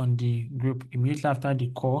it on the group immediately after the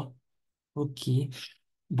call. Okay.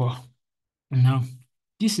 But now,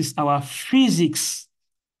 this is our physics.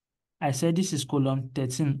 I said this is column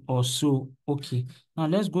 13 or so. Okay. Now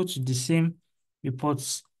let's go to the same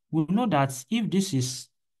reports. We know that if this is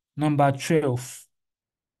number 12,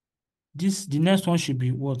 the next one should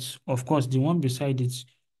be what? Of course, the one beside it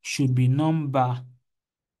should be number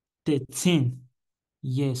 13.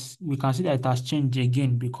 Yes, we can see that it has changed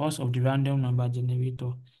again because of the random number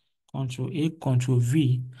generator. Control A, Control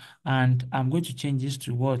V, and I'm going to change this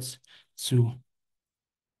to what? To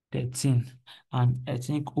 13, and I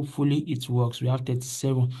think hopefully it works. We have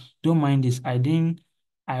 37. Don't mind this. I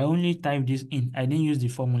only type this in. I didn't use the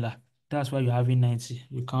formula. That's why you're having 90.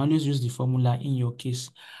 You can always use the formula in your case.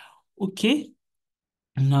 Okay,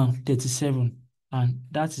 now 37, and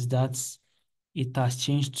that is that. It has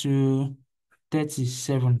changed to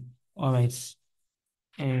 37. All right.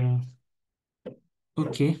 Uh,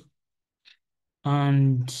 okay,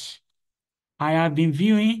 and I have been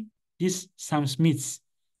viewing this Sam Smith.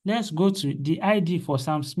 Let's go to the ID for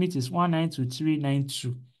Sam Smith is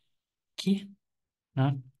 192392. Okay,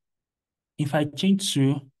 now if I change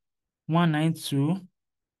to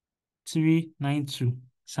 192392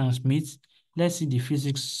 Sam Smith, let's see the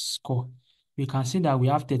physics score. We can see that we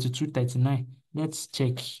have 3239. Let's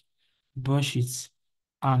check brush it.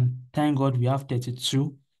 And thank God we have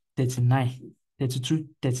 3239.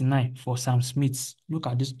 3239 for Sam Smith. Look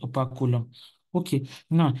at this upper column. Okay,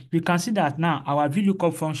 now we can see that now our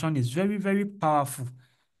VLOOKUP function is very, very powerful.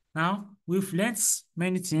 Now we've learned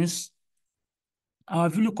many things. Our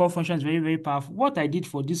VLOOKUP function is very, very powerful. What I did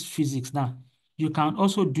for this physics now, you can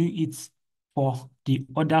also do it for the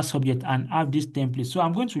other subject and have this template. So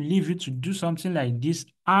I'm going to leave you to do something like this,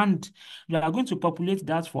 and you are going to populate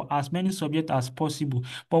that for as many subjects as possible.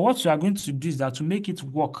 But what you are going to do is that to make it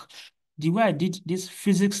work, the way I did this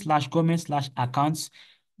physics/government/accounts,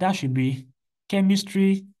 that should be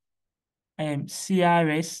chemistry,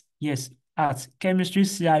 CRS, yes, at chemistry,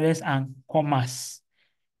 CRS, and commerce.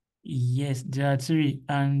 Yes, there are three.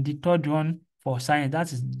 And the third one for science,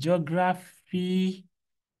 that is geography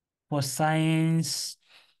for science.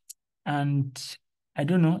 And I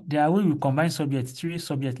don't know, there are ways we combine subjects, three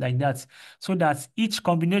subjects like that, so that each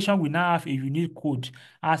combination will now have a unique code.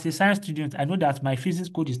 As a science student, I know that my physics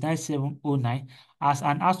code is 9709. As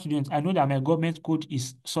an art student, I know that my government code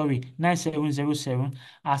is, sorry, 9707.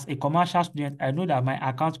 As a commercial student, I know that my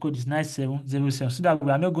account code is 9707, so that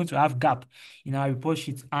we are not going to have gap in our report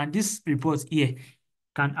sheet. And this report here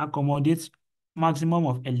can accommodate maximum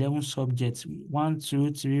of 11 subjects. 1,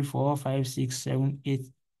 2, 3, 4, 5, 6, 7, 8,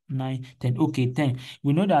 9, 10. Okay, 10.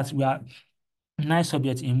 We know that we are 9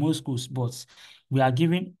 subjects in most schools, but we are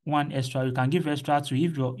giving one extra. You can give extra to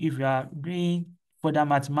if you are doing further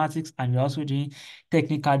mathematics and you're also doing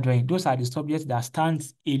technical drawing. Those are the subjects that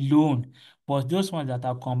stand alone. But those ones that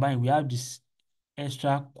are combined, we have this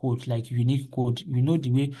extra code, like unique code. You know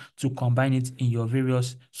the way to combine it in your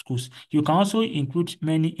various schools. You can also include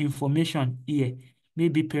many information here,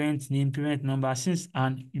 maybe parent name, parent number, since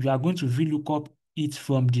and you are going to VLOOKUP it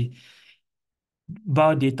from the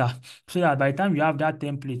bar data, so that by the time you have that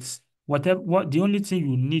template, what the only thing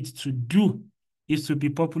you need to do is to be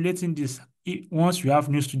populating this. Once you have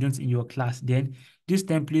new students in your class, then this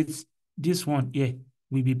template, this one here,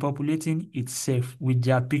 will be populating itself with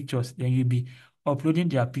their pictures. Then you'll be uploading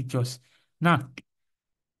their pictures. Now,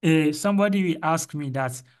 somebody will ask me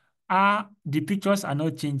that, the pictures are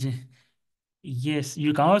not changing. Yes,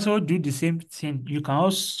 you can also do the same thing. You can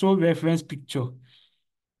also reference picture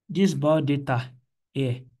this bar data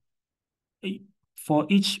here, eh, for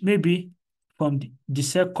each, maybe from the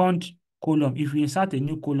second column. If we insert a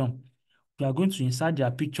new column, we are going to insert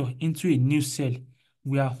their picture into a new cell.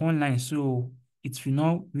 We are online, so it will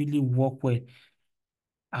not really work well.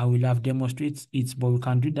 I will have demonstrated it, but we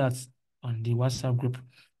can do that on the WhatsApp group.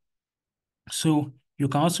 So you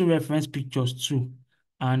can also reference pictures too,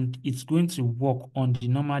 and it's going to work on the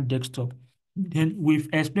normal desktop. Then we've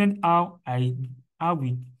explained how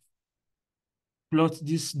we plot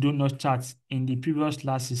this donut chart in the previous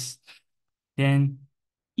classes. Then,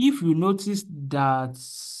 if you notice that,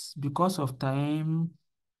 because of time,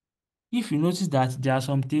 if you notice that there are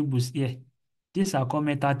some tables here, these are called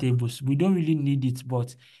meta tables. We don't really need it,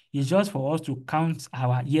 but it's just for us to count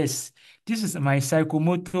our, yes, this is my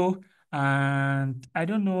psychomotor, and I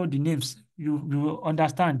don't know the names. You will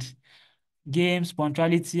understand. Games,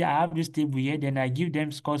 punctuality, I have this table here, then I give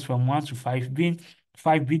them scores from 1 to 5, being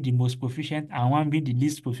 5 being the most proficient and 1 being the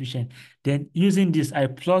least proficient. Then using this, I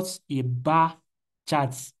plot a bar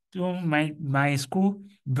chart. So my school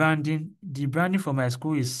branding, the branding for my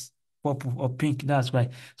school is purple or pink, that's why.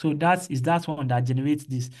 So that one that generates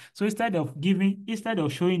this. So instead of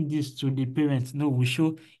showing this to the parents, no, we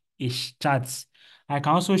show a chart. I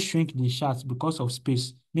can also shrink the chart because of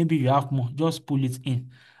space. Maybe you have more, just pull it in,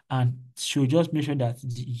 and should just make sure that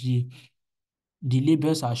the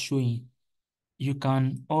labels are showing. You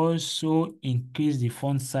can also increase the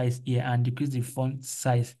font size here and decrease the font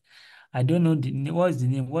size. I don't know what is the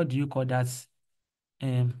name. What do you call that?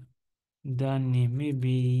 Um, that name.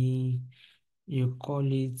 Maybe you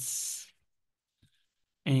call it,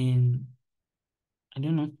 I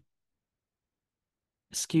don't know,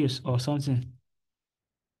 skills or something.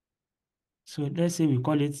 So let's say we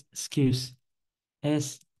call it skills.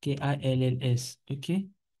 SKILLS. Okay.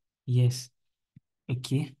 Yes.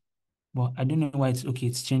 Okay. But I don't know why it's okay.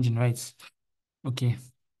 It's changing, right? Okay.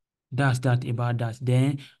 That's that about that.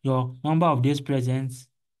 Then your number of days present,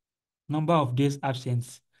 number of days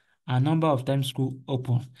absent, and number of times school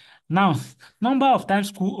open. Now, number of times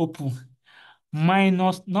school open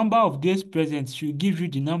minus number of days present should give you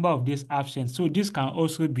the number of days absent. So this can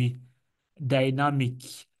also be dynamic.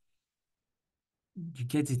 You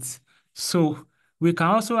get it? So we can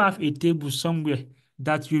also have a table somewhere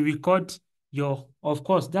that you record your, of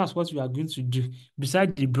course, that's what we are going to do.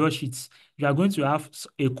 Beside the broadsheets, you are going to have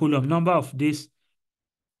a column, number of days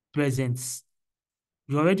present.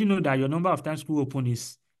 You already know that your number of times school open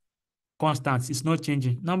is constant, it's not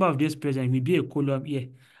changing. Number of days present will be a column here.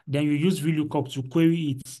 Then you use VLOOKUP to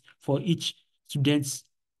query it for each student's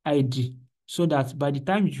ID, so that by the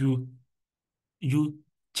time you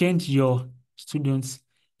change your students,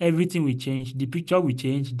 everything will change. The picture will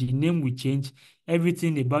change, the name will change,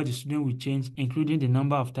 everything about the student will change, including the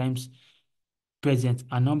number of times present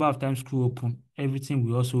and number of times school open. Everything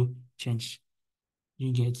will also change.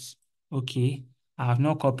 You get? Okay. I have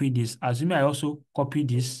not copied this. Assuming I also copy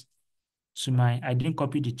this to I didn't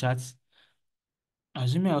copy the chart.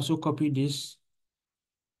 Assuming I also copy this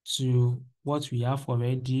to what we have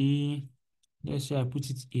already. Let's say I put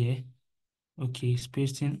it here. Okay,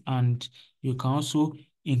 spacing, and you can also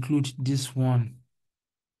include this one.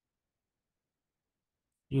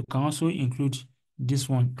 You can also include this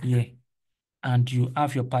one here, and you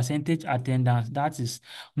have your percentage attendance. That is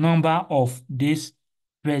number of days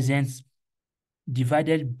present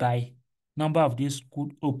divided by number of days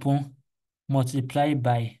school open multiplied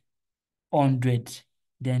by 100.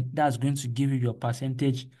 Then that's going to give you your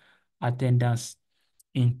percentage attendance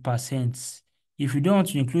in percents. If you don't want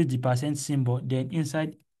to include the percent symbol, then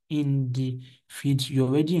inside in the field, you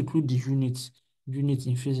already include the unit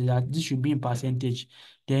in physics, that this should be in percentage.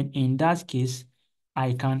 Then in that case,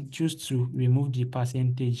 I can choose to remove the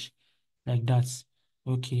percentage like that.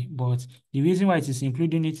 Okay, but the reason why it is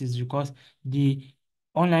including it is because the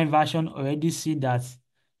online version already see that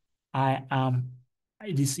I am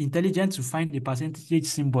it is intelligent to find the percentage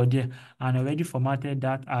symbol there and already formatted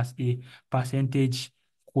that as a percentage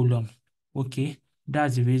column. Okay.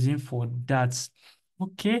 That's the reason for that.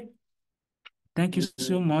 Okay, thank you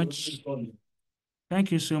so much.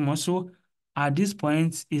 Thank you so much. So at this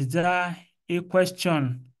point, is there a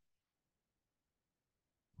question?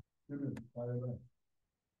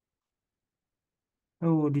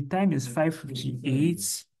 Oh, the time is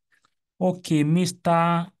 5:58. Okay,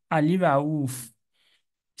 Mr. Ali Raouf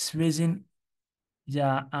is raising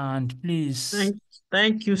their hand, please. Thank,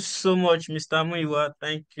 thank you so much, Mr. Muiwa.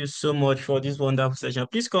 Thank you so much for this wonderful session.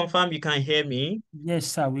 Please confirm you can hear me. Yes,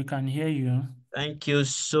 sir, we can hear you. Thank you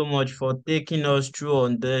so much for taking us through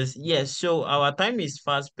on this. Yes, so our time is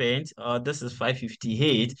fast spent. This is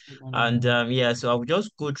 5:58. And yeah, so I'll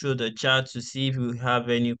just go through the chat to see if we have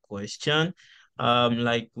any question.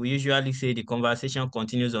 Like we usually say, the conversation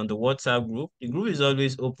continues on the WhatsApp group. The group is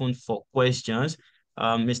always open for questions.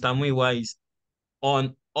 Mr. Muiwa is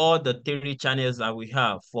on all the three channels that we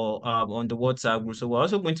have for on the WhatsApp group. So we're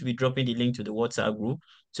also going to be dropping the link to the WhatsApp group.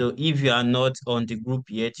 So if you are not on the group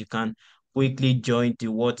yet, you can quickly join the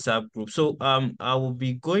WhatsApp group. So I will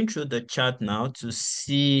be going through the chat now to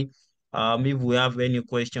see if we have any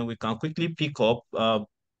question we can quickly pick up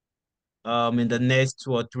in the next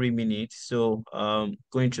 2 or 3 minutes. So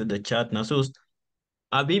going through the chat now. So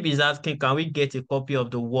Abib is asking, can we get a copy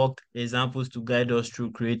of the work examples to guide us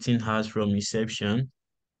through creating has from reception?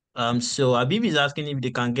 So Abib is asking if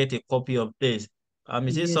they can get a copy of this.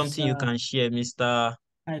 Is this Yes, something you sir, can share, Mr.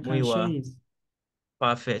 I can share Muiwa? it.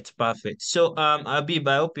 Perfect, perfect. So, Abib,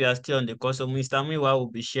 I hope you are still on the call. So, Mr. Muiwa will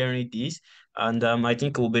be sharing this, and I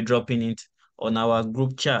think we'll be dropping it on our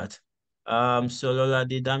group chat. So Lola,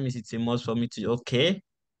 that means it's a must for me to. Okay,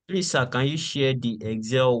 please, sir, can you share the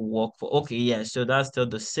Excel work for? Okay, yeah. So that's still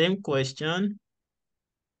the same question.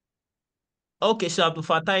 Okay, so Abdul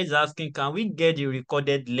Fattah is asking, can we get the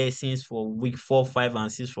recorded lessons for week 4, 5,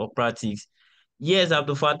 and 6 for practice? Yes,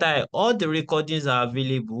 Abdul Fattah, all the recordings are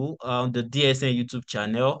available on the DSN YouTube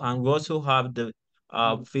channel, and we also have the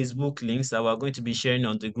Facebook links that we're going to be sharing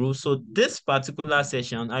on the group. So this particular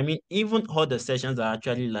session, I mean, even all the sessions are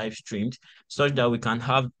actually live streamed, such that we can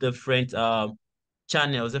have different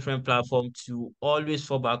channels, different platforms to always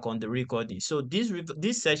fall back on the recording. So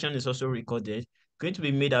this session is also recorded, going to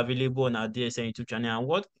be made available on our DSN YouTube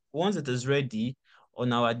channel. And once it is ready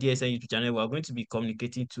on our DSN YouTube channel, we're going to be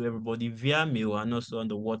communicating to everybody via mail and also on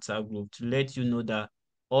the WhatsApp group to let you know that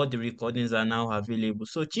all the recordings are now available.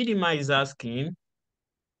 So Chidima is asking,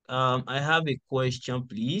 I have a question,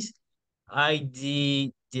 please.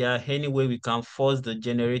 There any way we can force the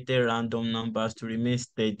generated random numbers to remain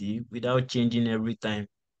steady without changing every time?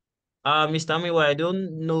 Mr. Miwa, I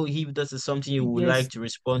don't know if this is something you would like Yes, to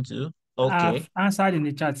respond to. I've Okay. answered in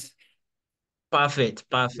the chat. Perfect,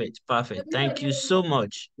 perfect, perfect. Thank you so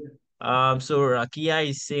much. So Rakia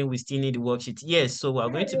is saying we still need the worksheet. Yes, so we're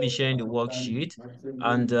going to be sharing the worksheet.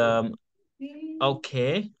 And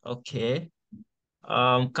okay, okay.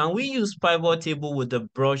 Can we use pivot table with the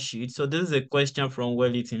broadsheet? So this is a question from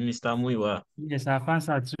Wellington, Mr. Muiwa. Yes, I've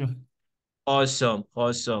answered too. Awesome,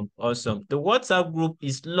 awesome, awesome. The WhatsApp group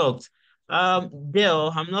is locked.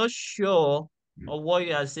 Dale, I'm not sure of what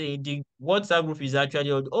you are saying. The WhatsApp group is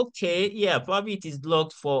actually okay. Yeah, probably it is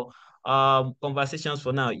locked for conversations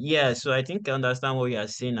for now. Yeah, so I think I understand what you are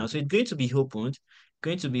saying now. So it's going to be opened.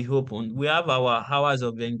 Going to be open. We have our hours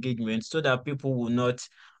of engagement so that people will not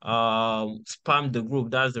spam the group.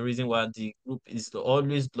 That's the reason why the group is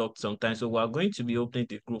always blocked sometimes. So we're going to be opening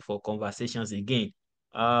the group for conversations again.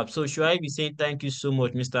 So should I be saying thank you so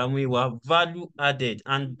much, Mr. Muiwa? Value added,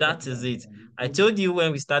 and that is it. I told you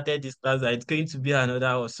when we started this class that it's going to be another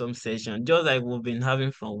awesome session, just like we've been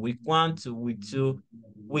having from week 1 to week 2,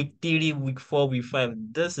 week 3, week 4, week 5.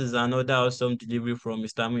 This is another awesome delivery from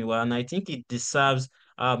Mr. Muiwa, and I think it deserves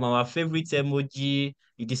our favorite emoji.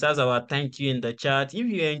 It deserves our thank you in the chat. If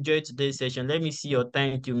you enjoyed today's session, let me see your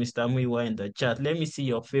thank you, Mr. Muiwa, in the chat. Let me see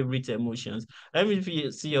your favorite emotions. Let me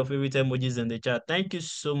see your favorite emojis in the chat. Thank you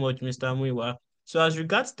so much, Mr. Muiwa. So as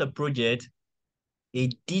regards the project,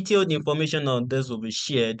 a detailed information on this will be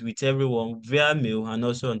shared with everyone via mail and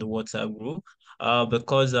also on the WhatsApp group.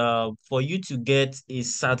 Because for you to get a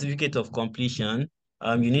certificate of completion,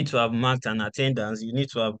 you need to have marked an attendance. You need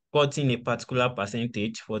to have gotten a particular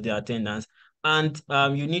percentage for the attendance, and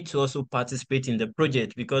you need to also participate in the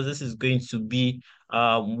project because this is going to be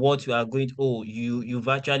what you are going to. Oh, you've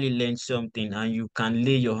actually learned something, and you can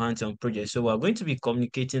lay your hands on project. So we're going to be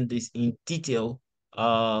communicating this in detail.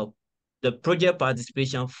 The project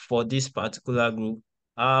participation for this particular group.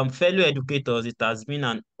 Fellow educators, it has been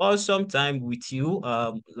an awesome time with you.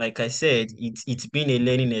 Like I said, it's been a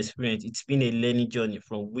learning experience. It's been a learning journey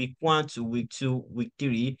from week one to week two, week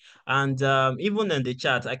three. And even in the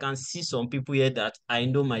chat, I can see some people here that I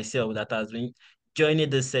know myself that has been joining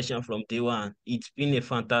this session from day one. It's been a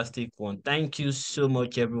fantastic one. Thank you so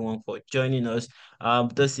much, everyone, for joining us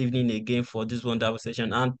this evening again for this wonderful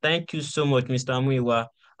session. And thank you so much, Mr. Muiwa,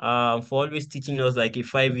 for always teaching us like a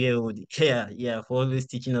 5 year old. Yeah, yeah, for always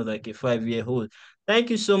teaching us like a 5 year old. Thank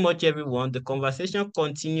you so much, everyone. The conversation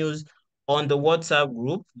continues on the WhatsApp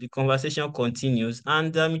group. The conversation continues,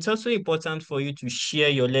 and it's also important for you to share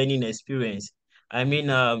your learning experience. I mean,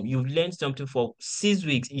 you've learned something for 6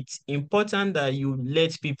 weeks. It's important that you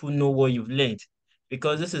let people know what you've learned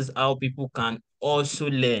because this is how people can also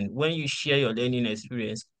learn. When you share your learning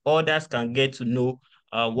experience, others can get to know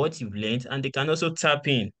what you've learned, and they can also tap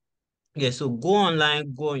in. Yeah, so go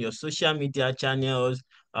online, go on your social media channels.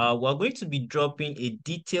 We're going to be dropping a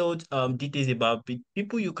detailed details about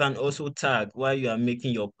people you can also tag while you are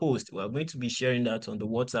making your post. We're going to be sharing that on the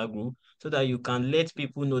WhatsApp group so that you can let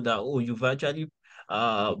people know that, oh, you've actually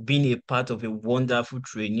been a part of a wonderful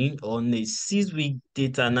training on a 6 week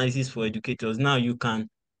data analysis for educators. Now you can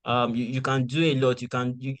do a lot. You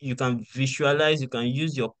can visualize, you can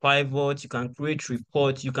use your pivot, you can create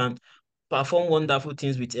reports, you can perform wonderful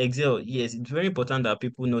things with Excel. Yes, it's very important that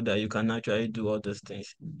people know that you can actually do all those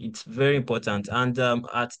things. It's very important. And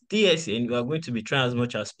at DSN, we are going to be trying as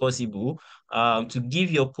much as possible to give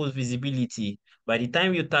your post visibility. By the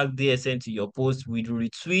time you tag DSN to your post, we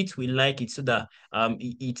retweet, we like it so that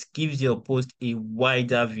it gives your post a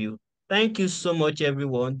wider view. Thank you so much,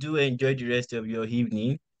 everyone. Do enjoy the rest of your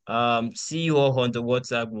evening. See you all on the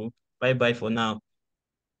WhatsApp group. Bye bye for now.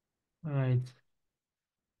 All right.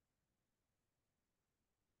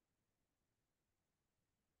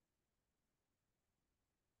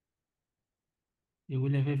 Èwo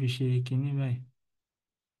lẹ fẹ́ fi ṣe kinní báyìí?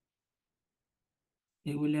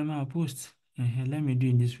 Èwo lẹ máa post? Let me do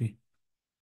it this way.